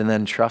and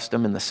then trust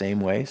him in the same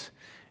ways.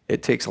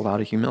 It takes a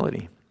lot of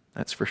humility,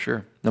 that's for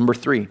sure. Number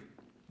 3,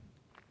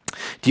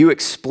 do you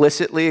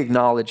explicitly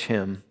acknowledge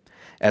him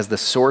as the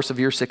source of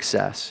your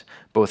success,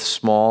 both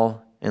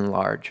small and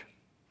large?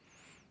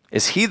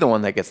 Is he the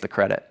one that gets the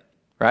credit?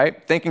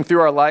 Right? Thinking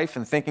through our life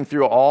and thinking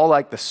through all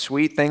like the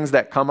sweet things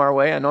that come our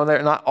way. I know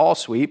they're not all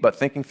sweet, but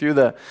thinking through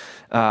the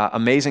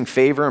amazing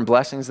favor and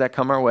blessings that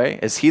come our way.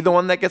 Is he the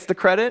one that gets the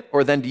credit?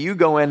 Or then do you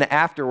go in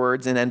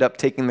afterwards and end up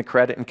taking the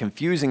credit and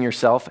confusing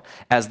yourself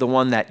as the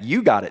one that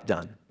you got it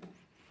done?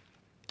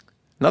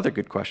 Another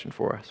good question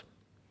for us.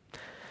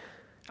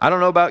 I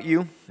don't know about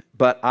you,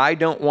 but I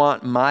don't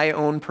want my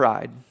own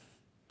pride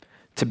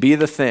to be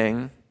the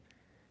thing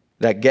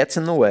that gets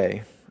in the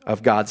way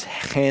of God's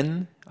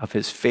hand, of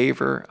his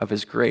favor, of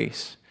his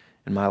grace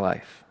in my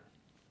life.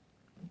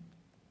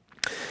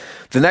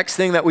 The next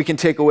thing that we can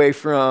take away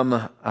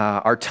from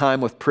our time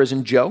with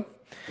Prison Joe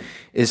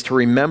is to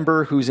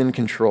remember who's in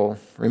control.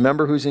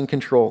 Remember who's in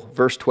control.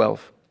 Verse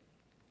 12.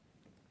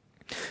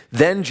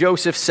 Then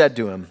Joseph said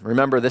to him,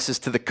 remember this is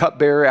to the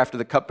cupbearer after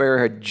the cupbearer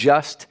had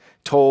just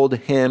told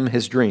him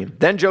his dream.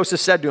 Then Joseph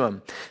said to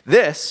him,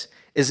 this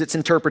is its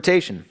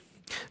interpretation.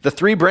 The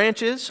 3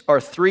 branches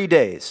are 3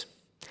 days.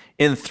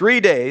 In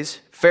 3 days,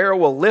 Pharaoh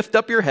will lift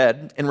up your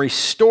head and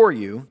restore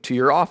you to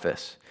your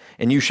office,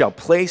 and you shall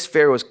place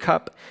Pharaoh's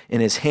cup in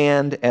his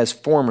hand as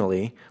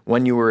formerly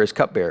when you were his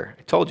cupbearer.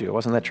 I told you, it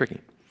wasn't that tricky.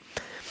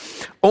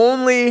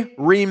 Only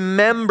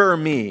remember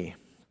me,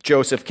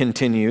 Joseph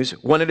continues,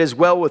 when it is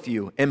well with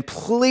you, and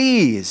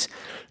please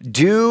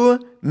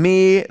do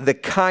me the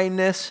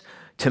kindness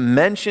to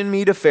mention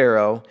me to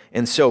Pharaoh,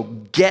 and so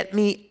get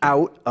me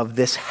out of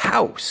this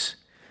house.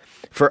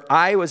 For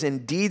I was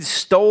indeed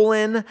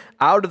stolen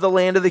out of the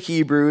land of the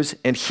Hebrews,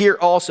 and here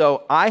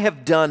also I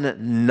have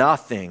done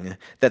nothing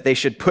that they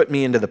should put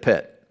me into the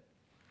pit.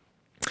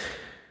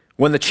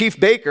 When the chief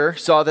baker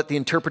saw that the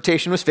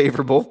interpretation was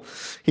favorable,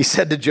 he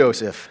said to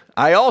Joseph,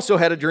 I also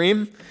had a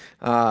dream.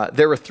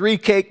 There were 3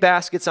 cake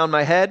baskets on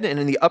my head, and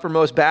in the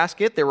uppermost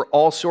basket there were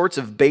all sorts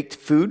of baked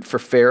food for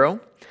Pharaoh.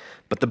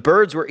 But the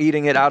birds were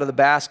eating it out of the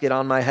basket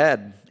on my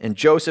head. And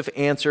Joseph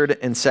answered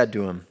and said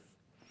to him,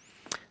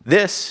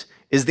 this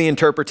is the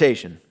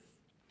interpretation.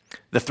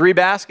 The 3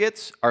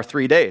 baskets are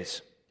 3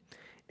 days.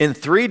 In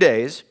 3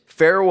 days,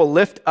 Pharaoh will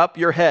lift up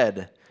your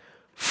head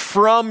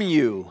from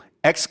you, !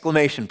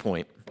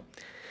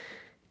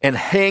 And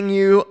hang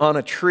you on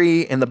a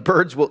tree, and the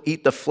birds will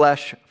eat the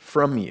flesh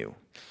from you.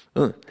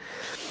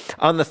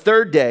 On the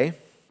 3rd day,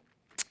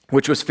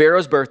 which was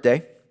Pharaoh's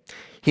birthday,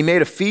 he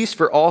made a feast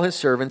for all his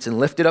servants and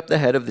lifted up the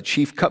head of the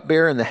chief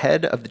cupbearer and the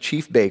head of the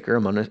chief baker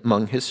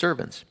among his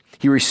servants.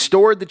 He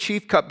restored the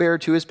chief cupbearer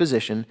to his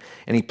position,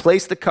 and he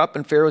placed the cup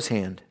in Pharaoh's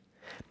hand.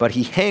 But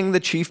he hanged the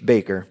chief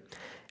baker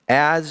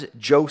as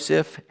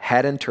Joseph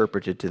had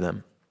interpreted to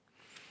them.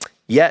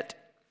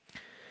 Yet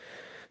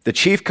the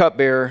chief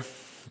cupbearer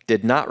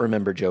did not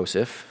remember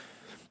Joseph,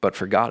 but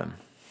forgot him.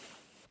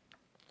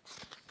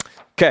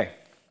 Okay,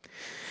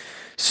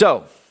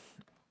 so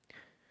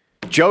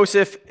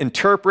Joseph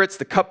interprets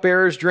the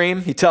cupbearer's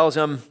dream. He tells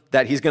him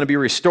that he's going to be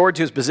restored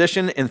to his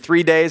position in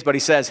 3 days, but he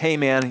says, hey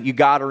man, you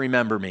got to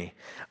remember me.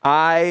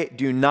 I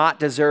do not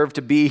deserve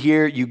to be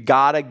here. You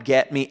got to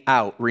get me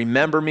out.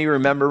 Remember me,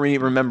 remember me,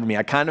 remember me.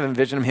 I kind of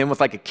envision him with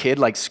like a kid,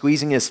 like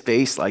squeezing his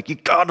face, like, you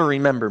got to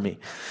remember me.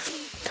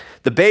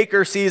 The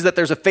baker sees that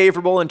there's a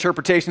favorable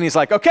interpretation. He's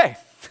like, okay,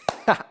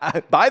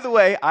 by the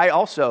way, I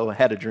also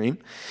had a dream.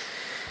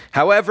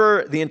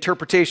 However, the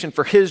interpretation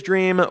for his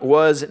dream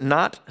was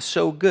not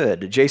so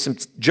good.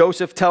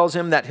 Joseph tells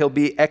him that he'll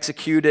be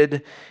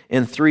executed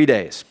in 3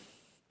 days.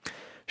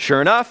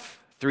 Sure enough,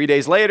 3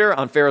 days later,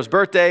 on Pharaoh's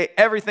birthday,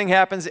 everything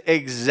happens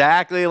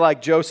exactly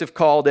like Joseph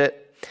called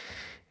it.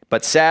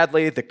 But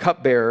sadly, the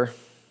cupbearer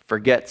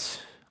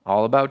forgets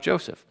all about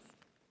Joseph.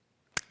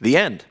 The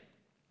end.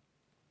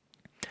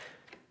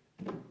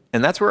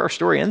 And that's where our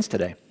story ends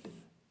today.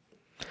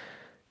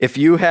 If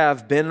you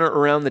have been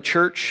around the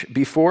church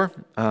before,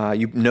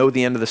 you know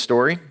the end of the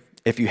story.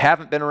 If you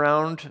haven't been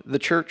around the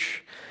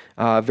church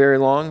very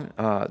long,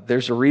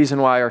 there's a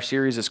reason why our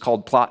series is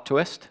called Plot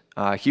Twist.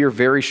 Here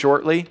very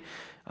shortly,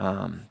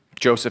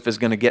 Joseph is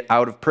going to get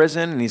out of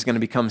prison and he's going to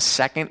become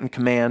second in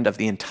command of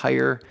the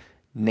entire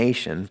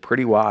nation.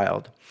 Pretty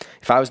wild.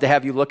 If I was to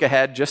have you look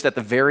ahead just at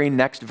the very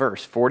next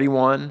verse,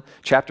 41,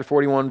 chapter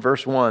 41,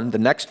 verse 1, the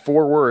next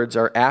 4 words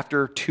are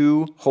after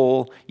 2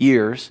 whole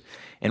years.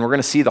 And we're going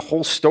to see the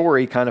whole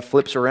story kind of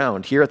flips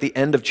around. Here at the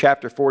end of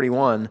chapter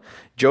 41,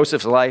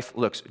 Joseph's life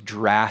looks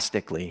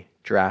drastically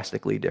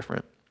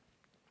different.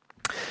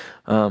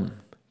 But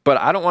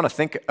I don't want to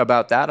think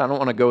about that. I don't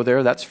want to go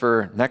there. That's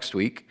for next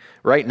week.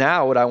 Right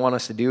now, what I want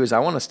us to do is I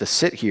want us to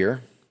sit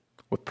here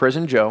with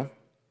Prison Joe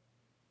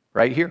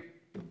right here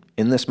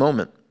in this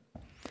moment.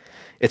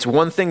 It's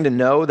one thing to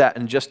know that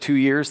in just 2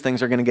 years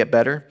things are going to get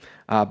better,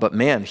 but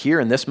man,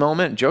 here in this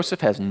moment, Joseph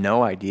has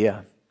no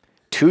idea.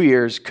 2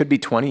 years, could be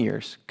 20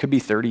 years, could be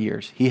 30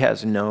 years. He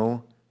has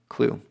no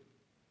clue.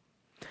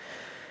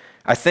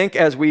 I think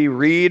as we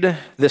read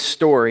this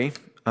story,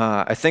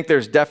 I think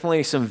there's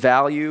definitely some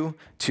value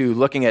to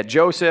looking at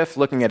Joseph,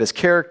 looking at his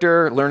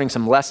character, learning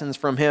some lessons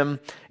from him,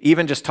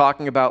 even just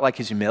talking about like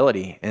his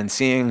humility and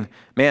seeing,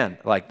 man,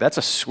 like that's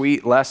a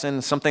sweet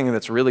lesson, something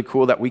that's really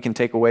cool that we can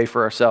take away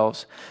for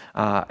ourselves.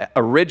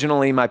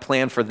 Originally, my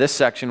plan for this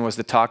section was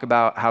to talk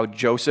about how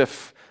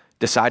Joseph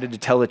decided to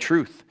tell the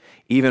truth,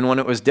 even when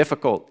it was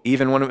difficult,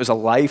 even when it was a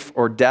life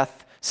or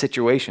death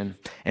situation.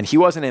 And he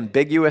wasn't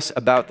ambiguous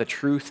about the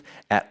truth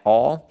at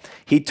all.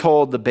 He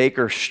told the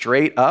baker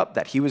straight up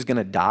that he was going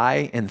to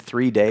die in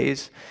 3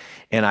 days.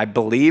 And I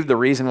believe the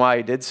reason why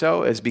he did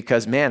so is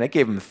because, man, it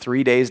gave him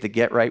 3 days to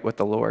get right with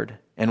the Lord.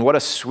 And what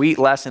a sweet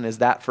lesson is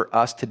that for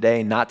us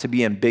today, not to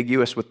be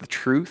ambiguous with the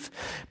truth,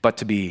 but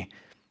to be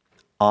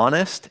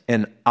honest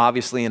and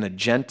obviously in a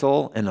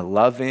gentle and a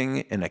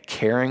loving and a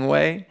caring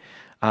way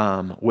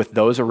with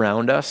those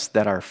around us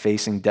that are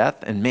facing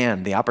death, and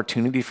man, the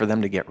opportunity for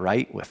them to get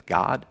right with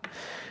God.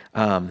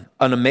 An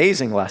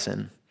amazing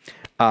lesson.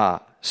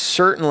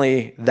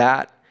 Certainly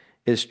that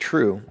is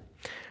true.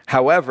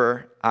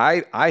 However,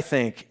 I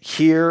think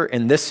here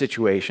in this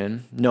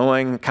situation,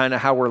 knowing kind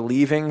of how we're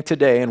leaving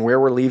today and where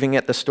we're leaving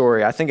at the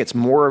story, I think it's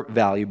more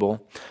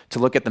valuable to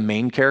look at the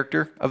main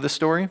character of the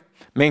story.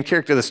 Main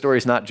character of the story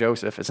is not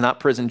Joseph. It's not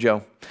Prison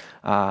Joe.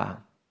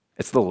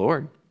 It's the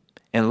Lord.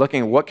 And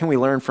looking at what can we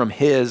learn from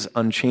his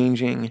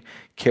unchanging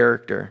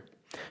character.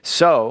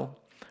 So,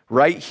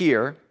 right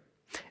here,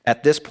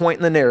 at this point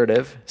in the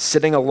narrative,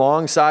 sitting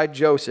alongside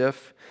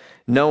Joseph,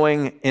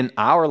 knowing in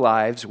our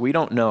lives we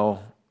don't know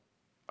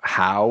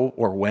how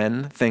or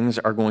when things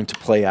are going to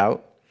play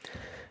out,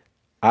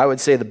 I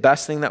would say the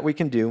best thing that we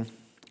can do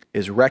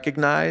is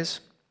recognize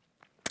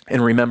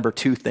and remember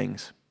two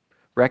things.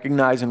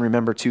 Recognize and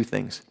remember two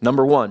things.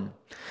 Number one,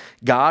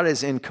 God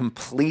is in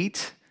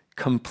complete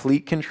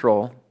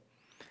control,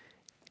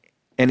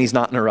 and he's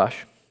not in a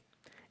rush.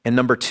 And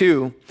number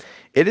two,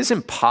 it is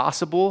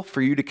impossible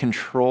for you to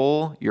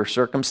control your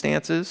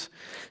circumstances,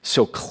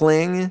 so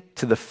cling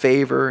to the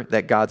favor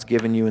that God's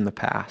given you in the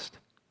past.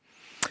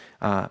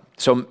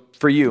 So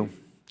for you,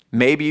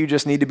 maybe you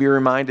just need to be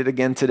reminded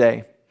again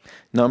today.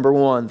 Number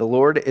one, the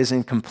Lord is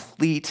in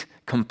complete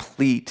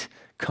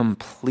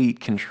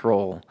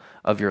control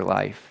of your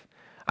life.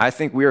 I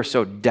think we are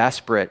so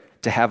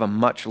desperate to have a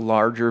much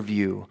larger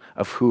view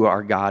of who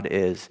our God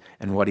is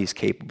and what he's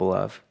capable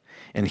of.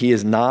 And he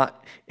is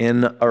not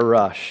in a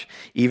rush.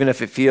 Even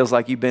if it feels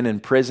like you've been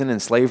in prison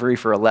and slavery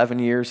for 11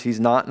 years,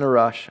 he's not in a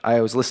rush. I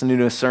was listening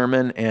to a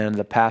sermon and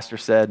the pastor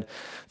said,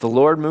 the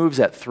Lord moves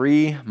at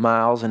 3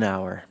 miles an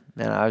hour.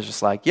 And I was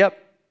just like,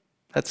 yep,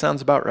 that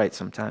sounds about right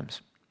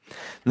sometimes.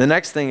 And the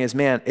next thing is,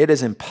 man, it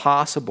is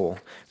impossible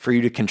for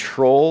you to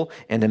control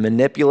and to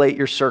manipulate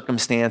your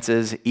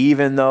circumstances,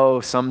 even though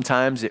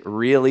sometimes it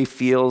really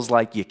feels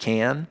like you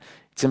can.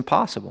 It's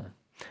impossible.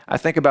 I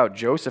think about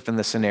Joseph in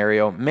this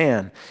scenario.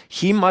 Man,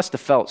 he must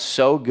have felt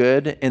so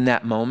good in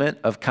that moment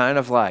of kind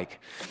of like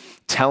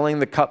telling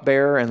the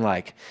cupbearer and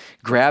like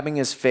grabbing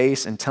his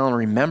face and telling,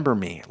 remember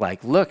me.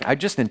 Like, look, I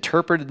just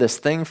interpreted this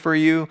thing for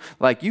you.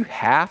 Like, you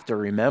have to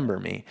remember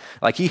me.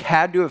 Like, he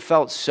had to have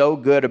felt so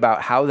good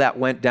about how that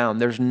went down.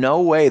 There's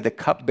no way the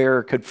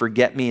cupbearer could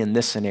forget me in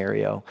this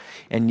scenario.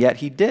 And yet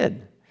he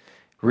did.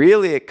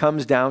 Really, it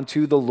comes down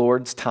to the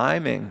Lord's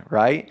timing,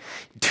 right?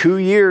 2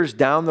 years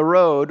down the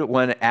road,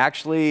 when it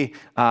actually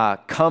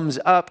comes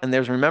up and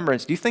there's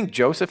remembrance, do you think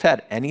Joseph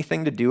had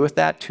anything to do with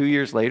that 2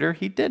 years later?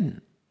 He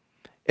didn't.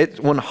 It's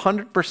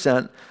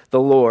 100% the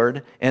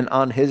Lord and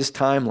on his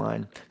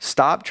timeline.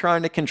 Stop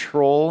trying to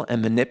control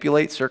and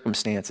manipulate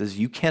circumstances.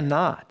 You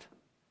cannot.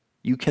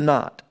 You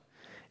cannot.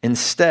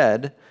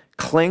 Instead,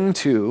 cling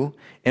to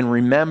and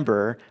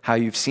remember how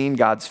you've seen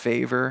God's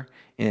favor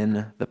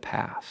in the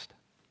past.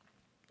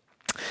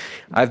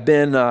 I've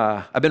been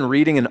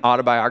reading an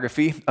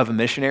autobiography of a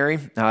missionary.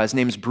 His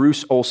name is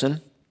Bruce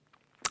Olson.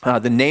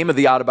 The name of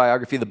the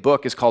autobiography, the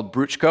book, is called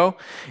Bruchko,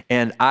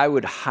 and I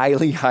would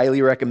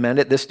highly recommend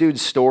it. This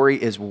dude's story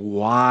is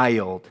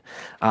wild.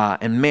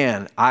 And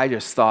man, I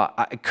just thought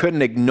I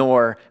couldn't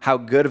ignore how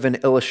good of an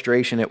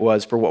illustration it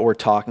was for what we're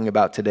talking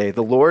about today.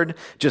 The Lord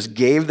just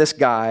gave this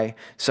guy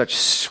such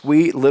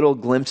sweet little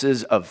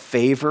glimpses of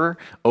favor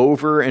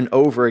over and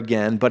over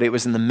again, but it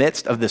was in the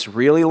midst of this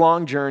really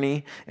long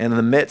journey and in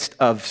the midst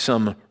of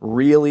some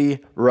really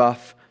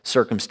rough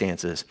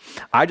circumstances.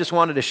 I just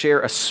wanted to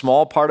share a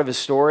small part of his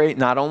story.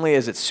 Not only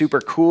is it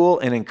super cool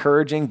and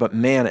encouraging, but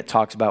man, it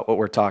talks about what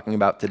we're talking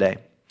about today.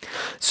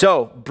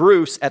 So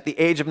Bruce, at the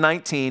age of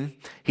 19,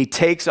 he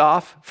takes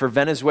off for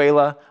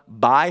Venezuela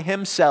by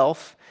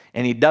himself,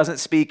 and he doesn't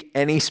speak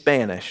any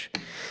Spanish.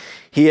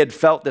 He had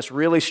felt this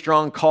really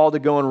strong call to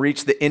go and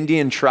reach the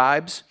Indian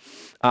tribes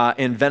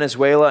in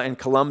Venezuela and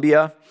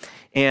Colombia.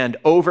 And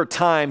over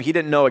time, he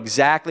didn't know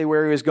exactly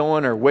where he was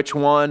going or which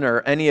one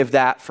or any of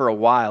that for a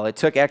while. It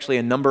took actually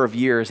a number of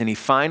years, and he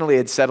finally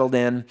had settled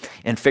in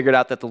and figured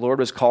out that the Lord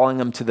was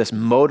calling him to this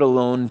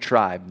Modalone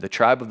tribe, the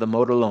tribe of the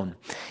Modalone.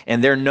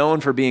 And they're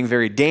known for being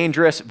very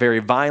dangerous, very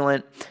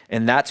violent,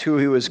 and that's who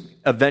he was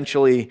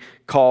eventually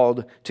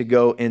called to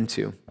go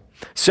into.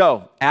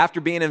 So, after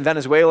being in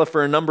Venezuela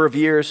for a number of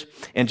years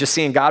and just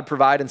seeing God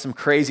provide in some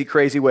crazy,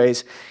 crazy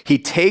ways, he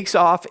takes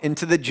off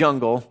into the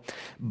jungle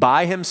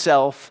by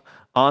himself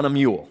on a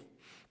mule.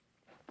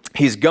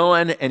 He's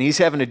going and he's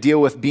having to deal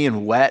with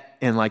being wet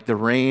and like the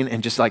rain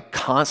and just like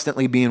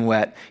constantly being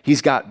wet.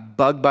 He's got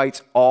bug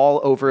bites all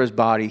over his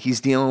body.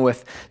 He's dealing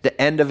with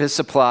the end of his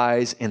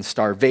supplies and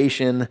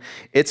starvation.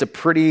 It's a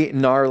pretty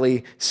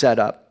gnarly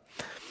setup.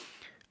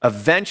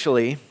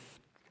 Eventually,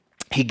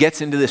 he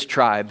gets into this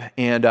tribe,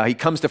 and he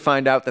comes to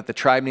find out that the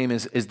tribe name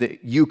is the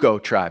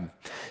Yuko tribe.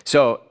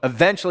 So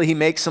eventually he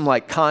makes some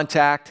like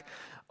contact,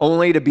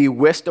 only to be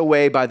whisked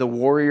away by the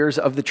warriors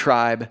of the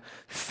tribe,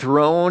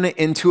 thrown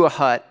into a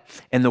hut,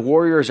 and the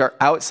warriors are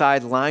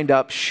outside lined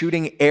up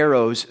shooting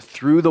arrows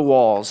through the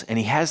walls. And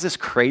he has this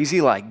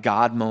crazy like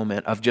God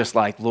moment of just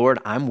like, Lord,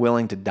 I'm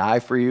willing to die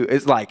for you.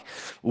 It's like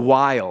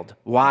wild,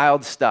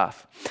 wild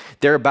stuff.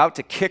 They're about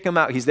to kick him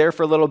out. He's there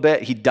for a little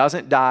bit. He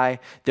doesn't die.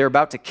 They're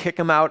about to kick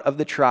him out of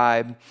the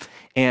tribe.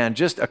 And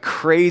just a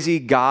crazy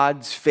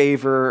God's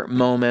favor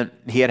moment.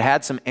 He had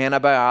had some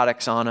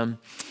antibiotics on him,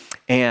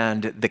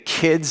 and the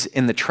kids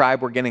in the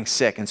tribe were getting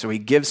sick. And so he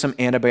gives some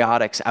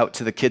antibiotics out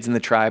to the kids in the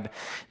tribe.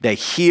 They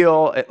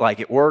heal,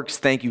 it works,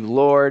 thank you,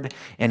 Lord,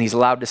 and he's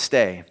allowed to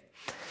stay.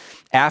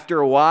 After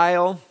a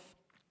while,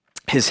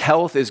 his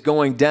health is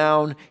going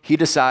down. He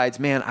decides,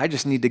 man, I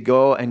just need to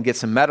go and get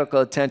some medical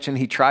attention.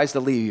 He tries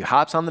to leave. He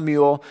hops on the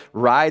mule,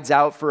 rides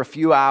out for a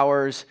few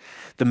hours.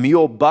 The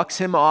mule bucks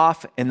him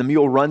off, and the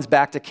mule runs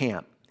back to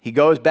camp. He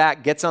goes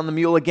back, gets on the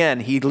mule again.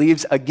 He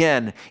leaves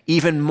again,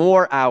 even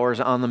more hours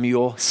on the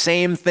mule.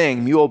 Same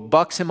thing. Mule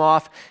bucks him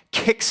off,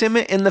 kicks him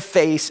in the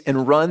face,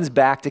 and runs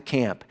back to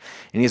camp.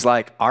 And he's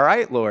like, all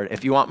right, Lord,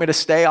 if you want me to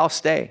stay, I'll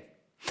stay.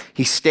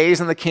 He stays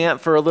in the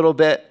camp for a little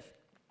bit.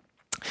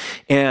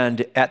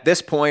 And at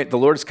this point, the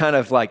Lord's kind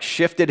of like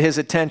shifted his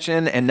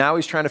attention, and now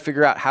he's trying to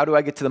figure out, how do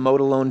I get to the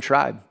Modalone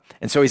tribe?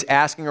 And so he's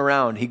asking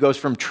around. He goes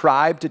from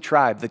tribe to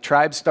tribe. The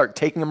tribes start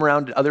taking him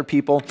around to other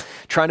people,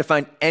 trying to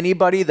find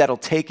anybody that'll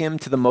take him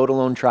to the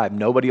Modalone tribe.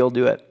 Nobody will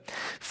do it.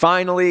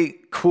 Finally,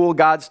 cool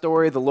God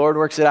story. The Lord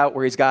works it out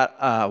where he's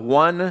got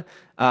one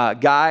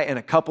guy and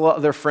a couple of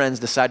other friends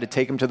decide to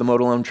take him to the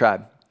Modalone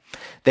tribe.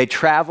 They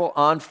travel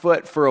on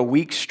foot for a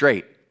week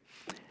straight.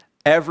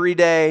 Every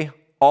day,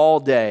 all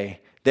day.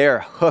 They're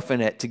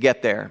hoofing it to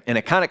get there. And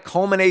it kind of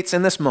culminates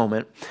in this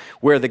moment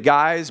where the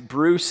guys,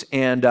 Bruce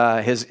and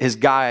his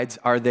guides,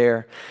 are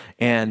there,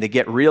 and they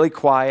get really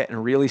quiet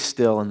and really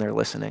still, and they're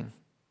listening.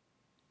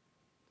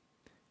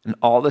 And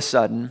all of a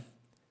sudden,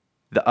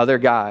 the other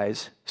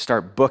guys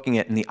start booking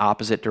it in the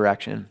opposite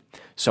direction.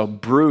 So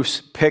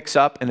Bruce picks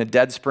up in a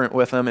dead sprint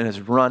with him and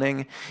is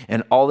running,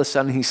 and all of a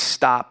sudden he's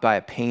stopped by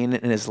a pain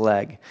in his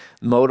leg.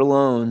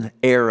 Modalone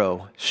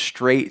arrow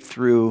straight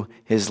through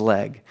his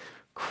leg.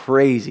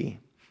 Crazy.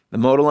 The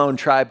Modalone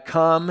tribe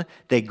come,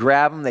 they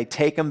grab him, they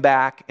take him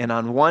back, and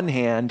on one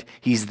hand,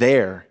 he's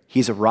there.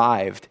 He's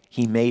arrived.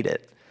 He made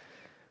it.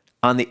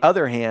 On the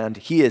other hand,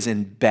 he is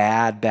in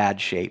bad, bad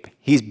shape.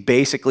 He's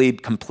basically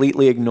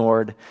completely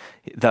ignored.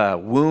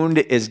 The wound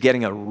is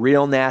getting a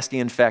real nasty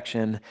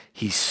infection.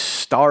 He's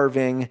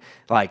starving.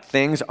 Like,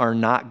 things are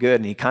not good.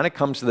 And he kind of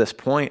comes to this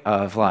point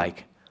of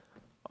like,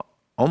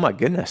 oh my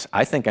goodness,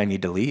 I think I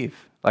need to leave.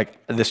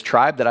 Like, this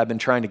tribe that I've been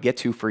trying to get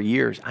to for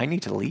years, I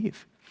need to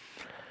leave.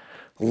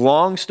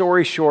 Long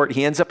story short,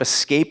 he ends up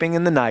escaping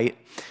in the night,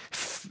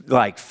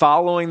 like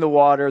following the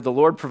water. The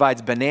Lord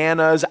provides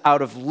bananas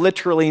out of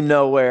literally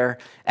nowhere.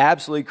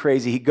 Absolutely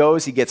crazy. He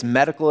goes, he gets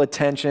medical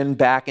attention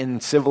back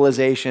in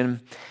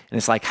civilization. And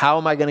it's like, how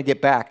am I going to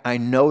get back? I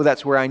know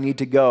that's where I need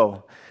to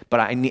go, but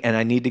I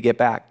need to get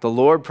back. The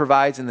Lord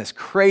provides in this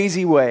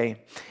crazy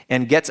way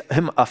and gets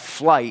him a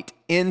flight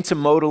into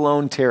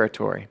Modalone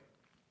territory.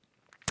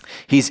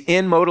 He's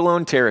in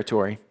Modalone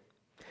territory.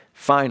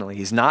 Finally,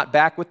 he's not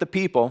back with the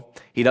people.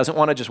 He doesn't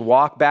want to just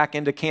walk back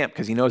into camp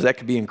because he knows that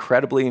could be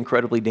incredibly,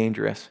 incredibly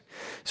dangerous.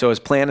 So his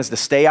plan is to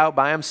stay out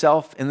by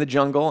himself in the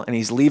jungle, and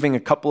he's leaving a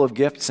couple of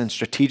gifts in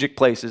strategic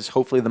places.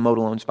 Hopefully the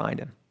Modalones find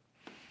him.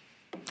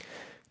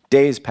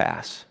 Days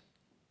pass.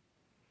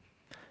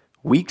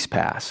 Weeks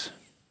pass.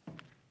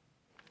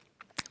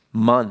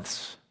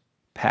 Months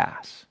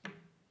pass.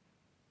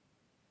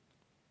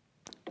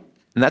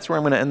 And that's where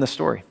I'm going to end the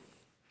story.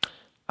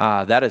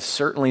 That is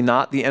certainly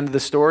not the end of the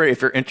story.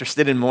 If you're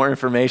interested in more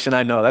information,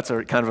 I know that's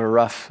kind of a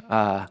rough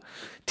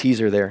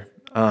teaser there.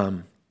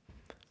 If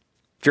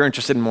you're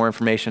interested in more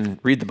information,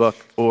 read the book,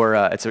 or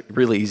it's a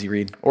really easy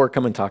read, or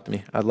come and talk to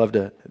me. I'd love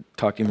to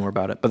talk to you more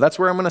about it. But that's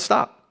where I'm going to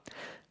stop.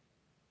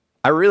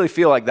 I really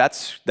feel like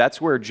that's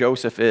where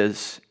Joseph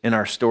is in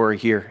our story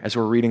here as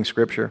we're reading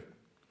Scripture.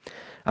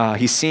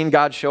 He's seen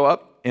God show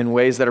up in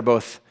ways that are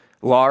both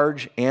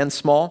large and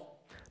small,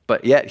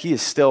 but yet he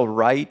is still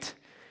right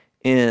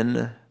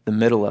in the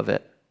middle of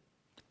it.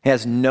 He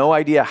has no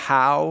idea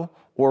how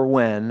or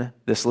when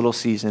this little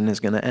season is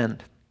going to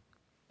end.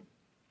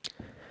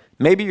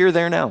 Maybe you're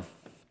there now.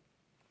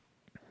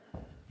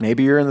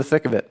 Maybe you're in the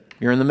thick of it.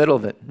 You're in the middle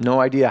of it.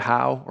 No idea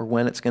how or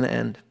when it's going to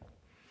end.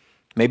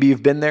 Maybe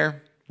you've been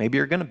there. Maybe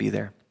you're going to be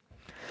there.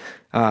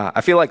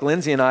 I feel like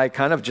Lindsay and I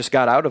kind of just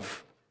got out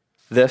of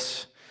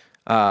this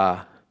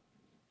a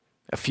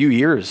few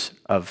years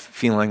of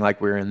feeling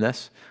like we were in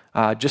this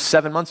just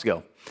 7 months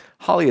ago.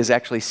 Holly is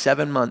actually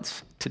 7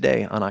 months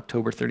today on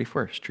October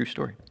 31st. True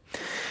story.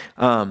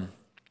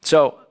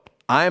 So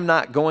I'm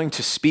not going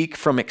to speak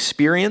from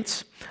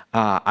experience.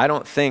 I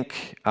don't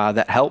think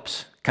that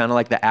helps, kind of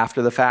like the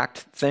after the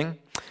fact thing.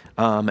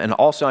 And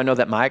also I know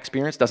that my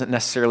experience doesn't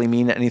necessarily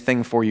mean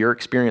anything for your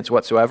experience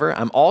whatsoever.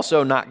 I'm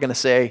also not going to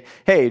say,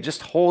 hey,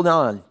 just hold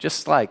on,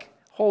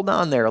 hold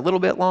on there a little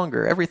bit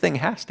longer. Everything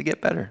has to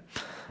get better.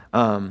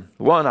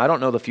 One, I don't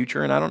know the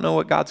future and I don't know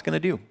what God's going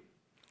to do.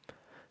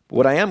 But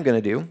what I am going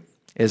to do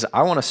is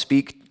I want to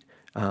speak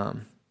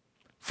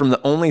from the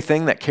only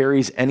thing that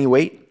carries any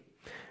weight,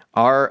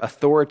 our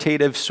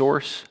authoritative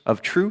source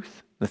of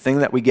truth, the thing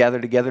that we gather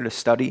together to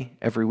study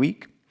every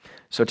week.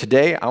 So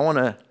today I want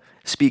to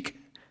speak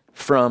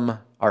from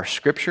our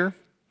scripture.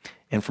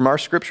 And from our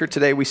scripture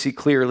today, we see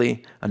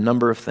clearly a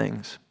number of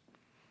things.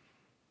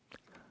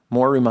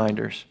 More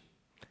reminders.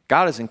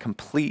 God is in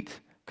complete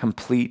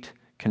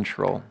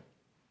control.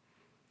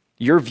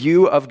 Your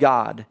view of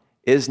God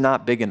is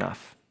not big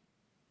enough.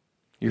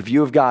 Your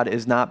view of God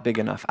is not big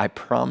enough. I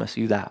promise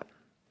you that.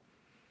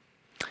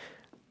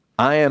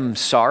 I am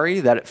sorry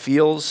that it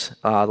feels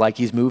like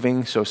he's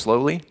moving so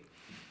slowly.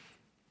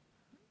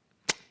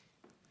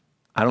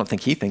 I don't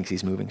think he thinks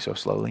he's moving so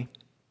slowly.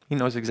 He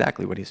knows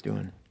exactly what he's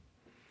doing.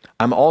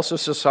 I'm also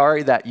so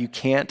sorry that you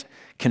can't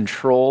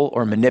control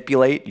or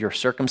manipulate your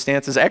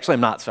circumstances. Actually,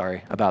 I'm not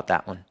sorry about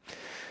that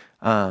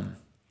one.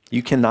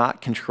 You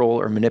cannot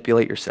control or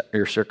manipulate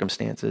your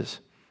circumstances.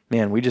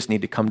 Man, we just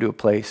need to come to a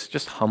place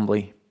just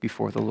humbly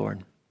before the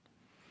Lord.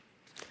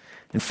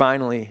 And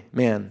finally,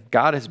 man,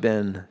 God has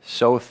been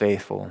so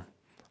faithful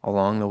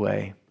along the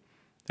way.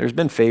 There's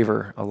been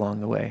favor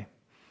along the way.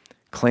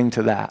 Cling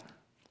to that.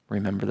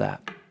 Remember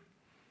that.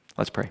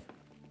 Let's pray.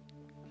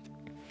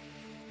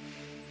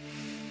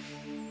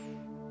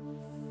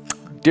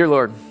 Dear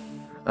Lord,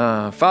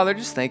 Father,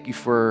 just thank you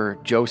for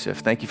Joseph.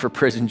 Thank you for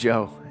Prison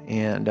Joe.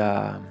 And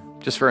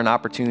just for an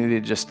opportunity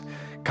to just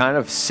kind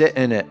of sit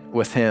in it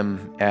with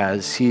him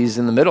as he's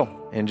in the middle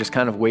and just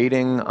kind of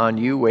waiting on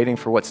you, waiting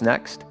for what's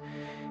next.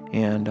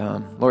 And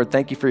Lord,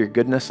 thank you for your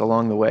goodness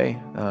along the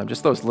way.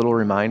 Just those little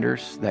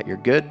reminders that you're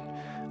good.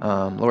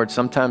 Lord,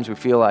 sometimes we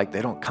feel like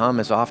they don't come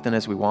as often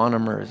as we want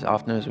them or as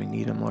often as we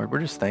need them, Lord. We're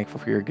just thankful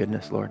for your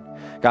goodness, Lord.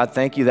 God,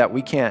 thank you that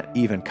we can't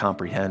even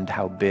comprehend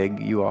how big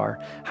you are,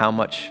 how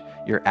much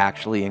you're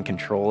actually in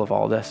control of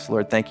all this.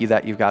 Lord, thank you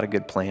that you've got a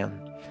good plan.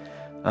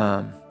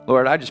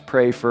 Lord, I just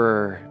pray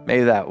for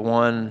maybe that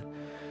one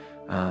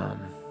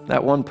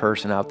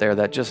person out there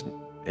that just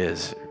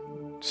is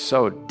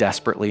so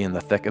desperately in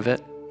the thick of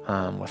it,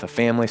 with a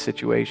family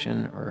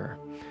situation or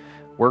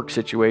work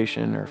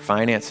situation or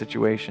finance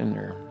situation,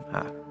 or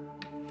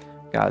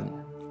God,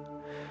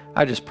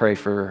 I just pray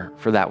for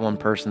that one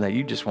person that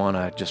you just want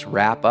to just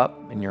wrap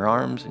up in your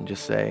arms and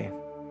just say,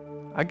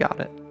 I got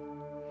it.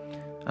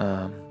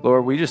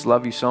 Lord, we just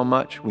love you so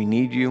much. We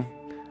need you.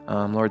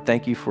 Lord,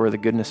 thank you for the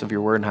goodness of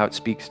your word and how it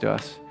speaks to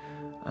us.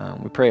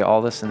 We pray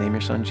all this in the name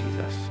of your son,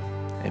 Jesus.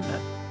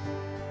 Amen.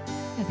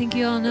 I think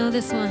you all know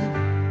this one.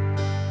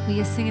 Will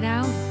you sing it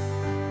out?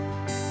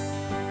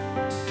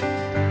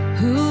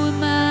 Who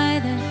am I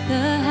that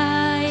the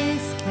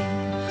highest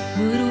king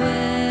would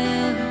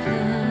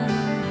welcome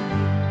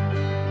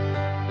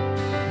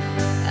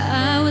me?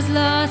 I was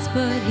lost,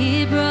 but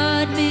he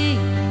brought me.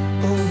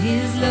 Oh,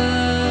 his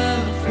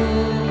love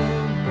for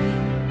me.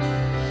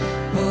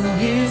 Oh,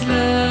 his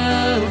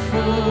love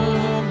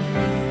for me.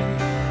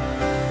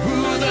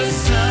 Who the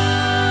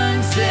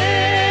sun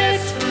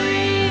sets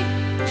free,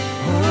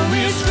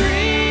 oh, is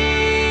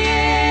free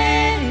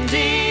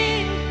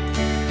indeed.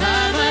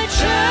 I'm a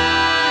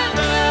child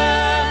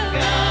of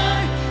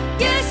God,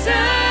 yes I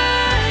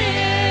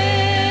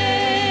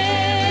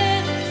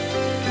am.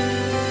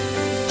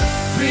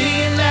 Free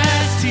at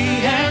last he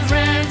has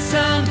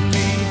ransomed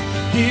me,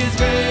 his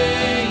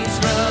grace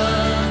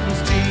runs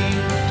deep.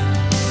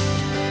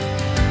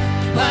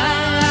 While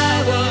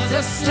I was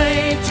a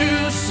slave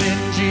to sin,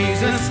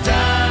 Jesus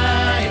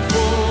died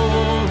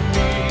for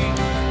me.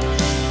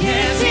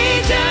 Yes,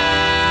 he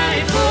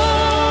died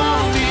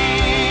for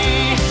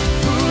me.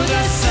 Who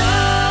the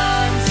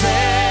sun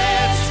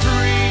sets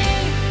free,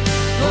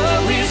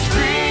 oh, is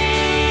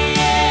free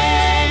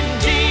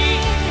indeed.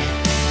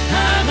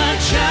 I'm a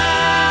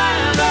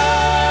child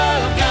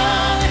of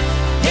God,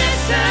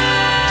 yes I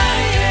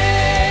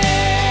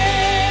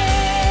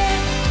am.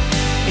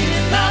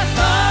 In my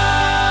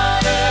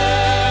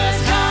Father's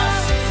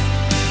house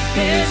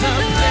there's a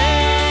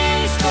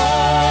place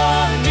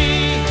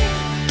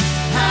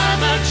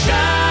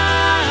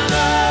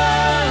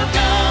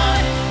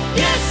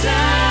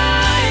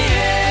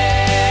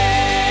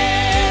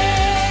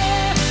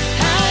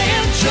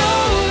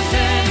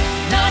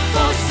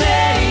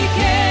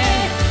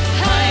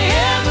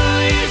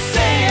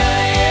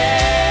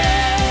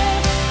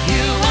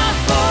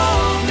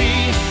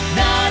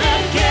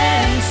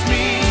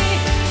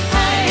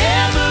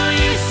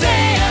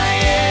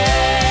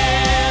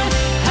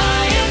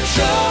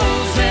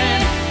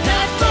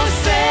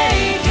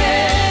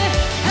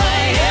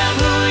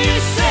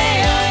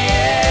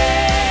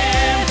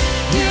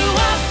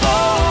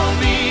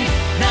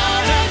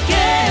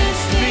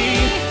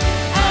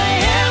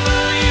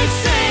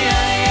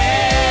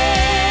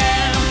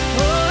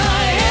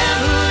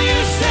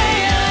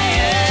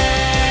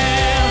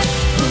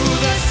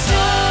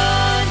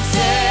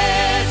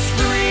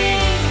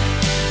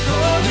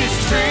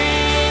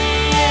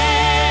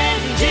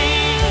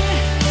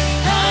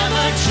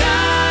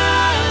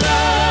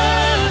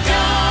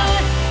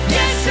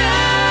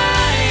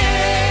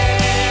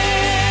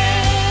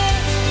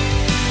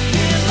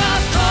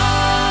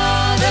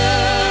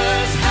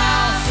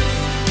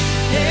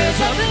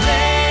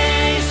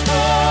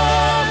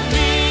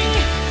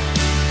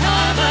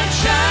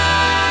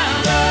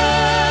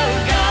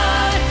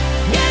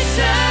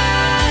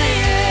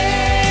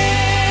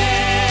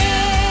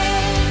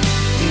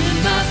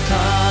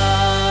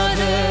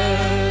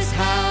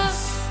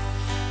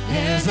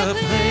There's a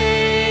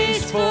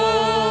place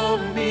for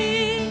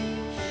me.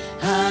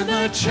 I'm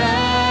a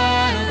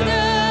child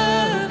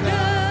of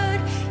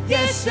God.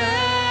 Yes, I am.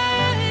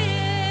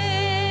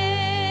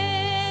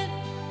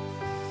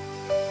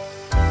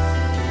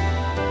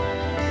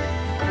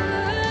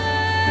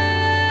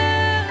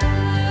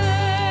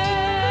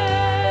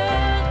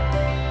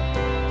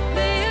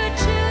 We are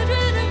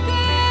children of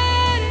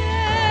God.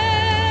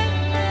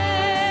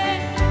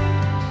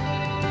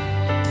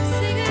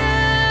 Sing it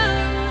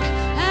out.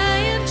 I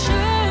am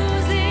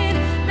chosen,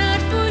 not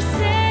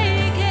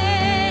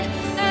forsaken.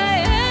 I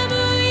am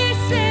who you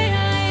say I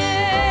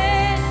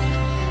am.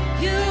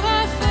 You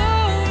are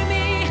for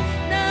me,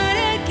 not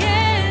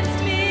against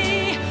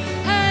me.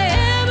 I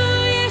am who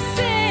you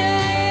say I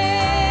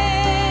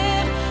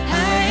am. I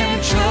am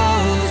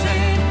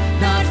chosen,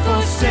 not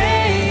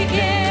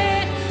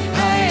forsaken. I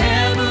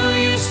am who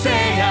you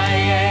say I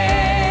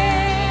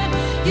am.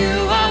 You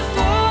are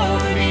for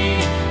me,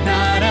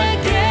 not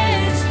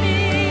against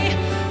me.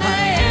 I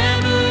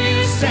am who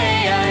you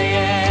say I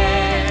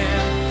am.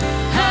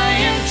 I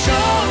am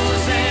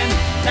chosen,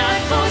 not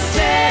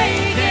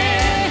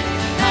forsaken.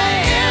 I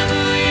am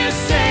who you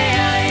say I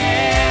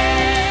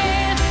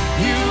am.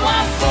 You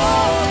are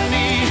for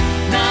me,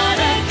 not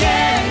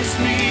against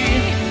me.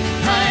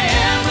 I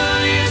am who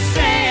you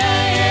say I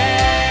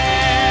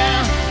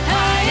am. I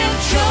am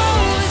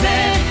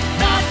chosen,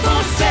 not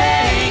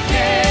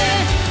forsaken.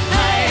 I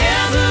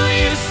am who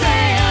you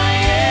say I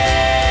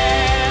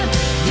am.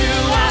 You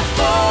are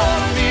for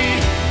me,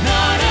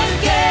 not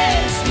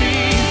against me.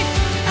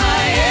 I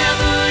am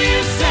who you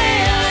say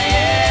I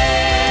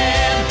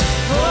am.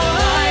 Oh,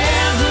 I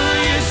am who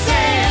you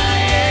say I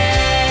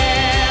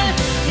am.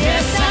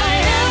 Yes, I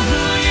am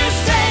who you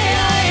say I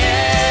am.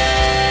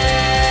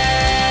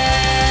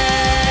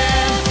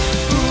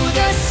 Who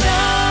the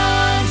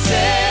Son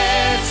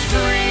sets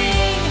free,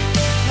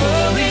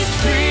 oh, is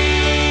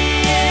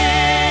free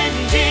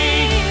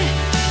indeed.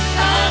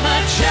 I'm a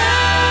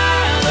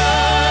child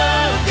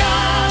of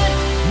God.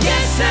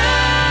 Yes, I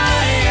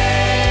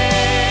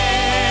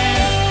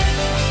am.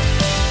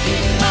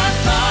 In my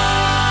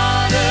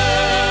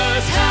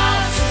Father's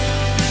house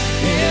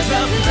is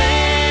a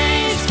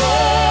place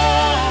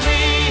for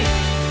me.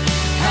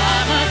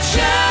 I'm a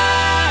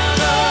child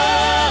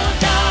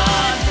of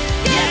God.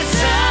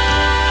 Yes, I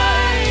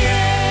am.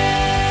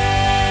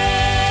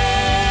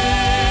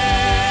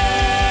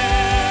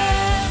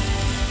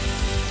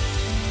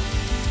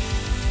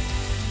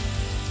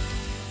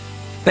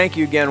 Thank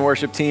you again,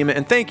 worship team,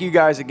 and thank you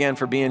guys again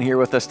for being here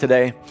with us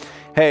today.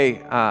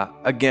 Hey,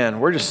 again,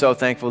 we're just so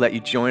thankful that you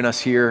join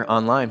us here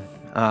online.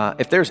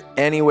 If there's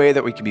any way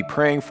that we can be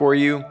praying for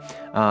you,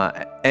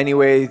 any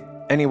way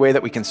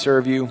that we can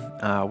serve you,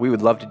 we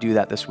would love to do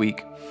that this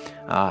week.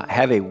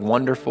 Have a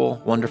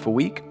wonderful, wonderful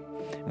week,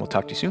 and we'll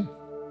talk to you soon.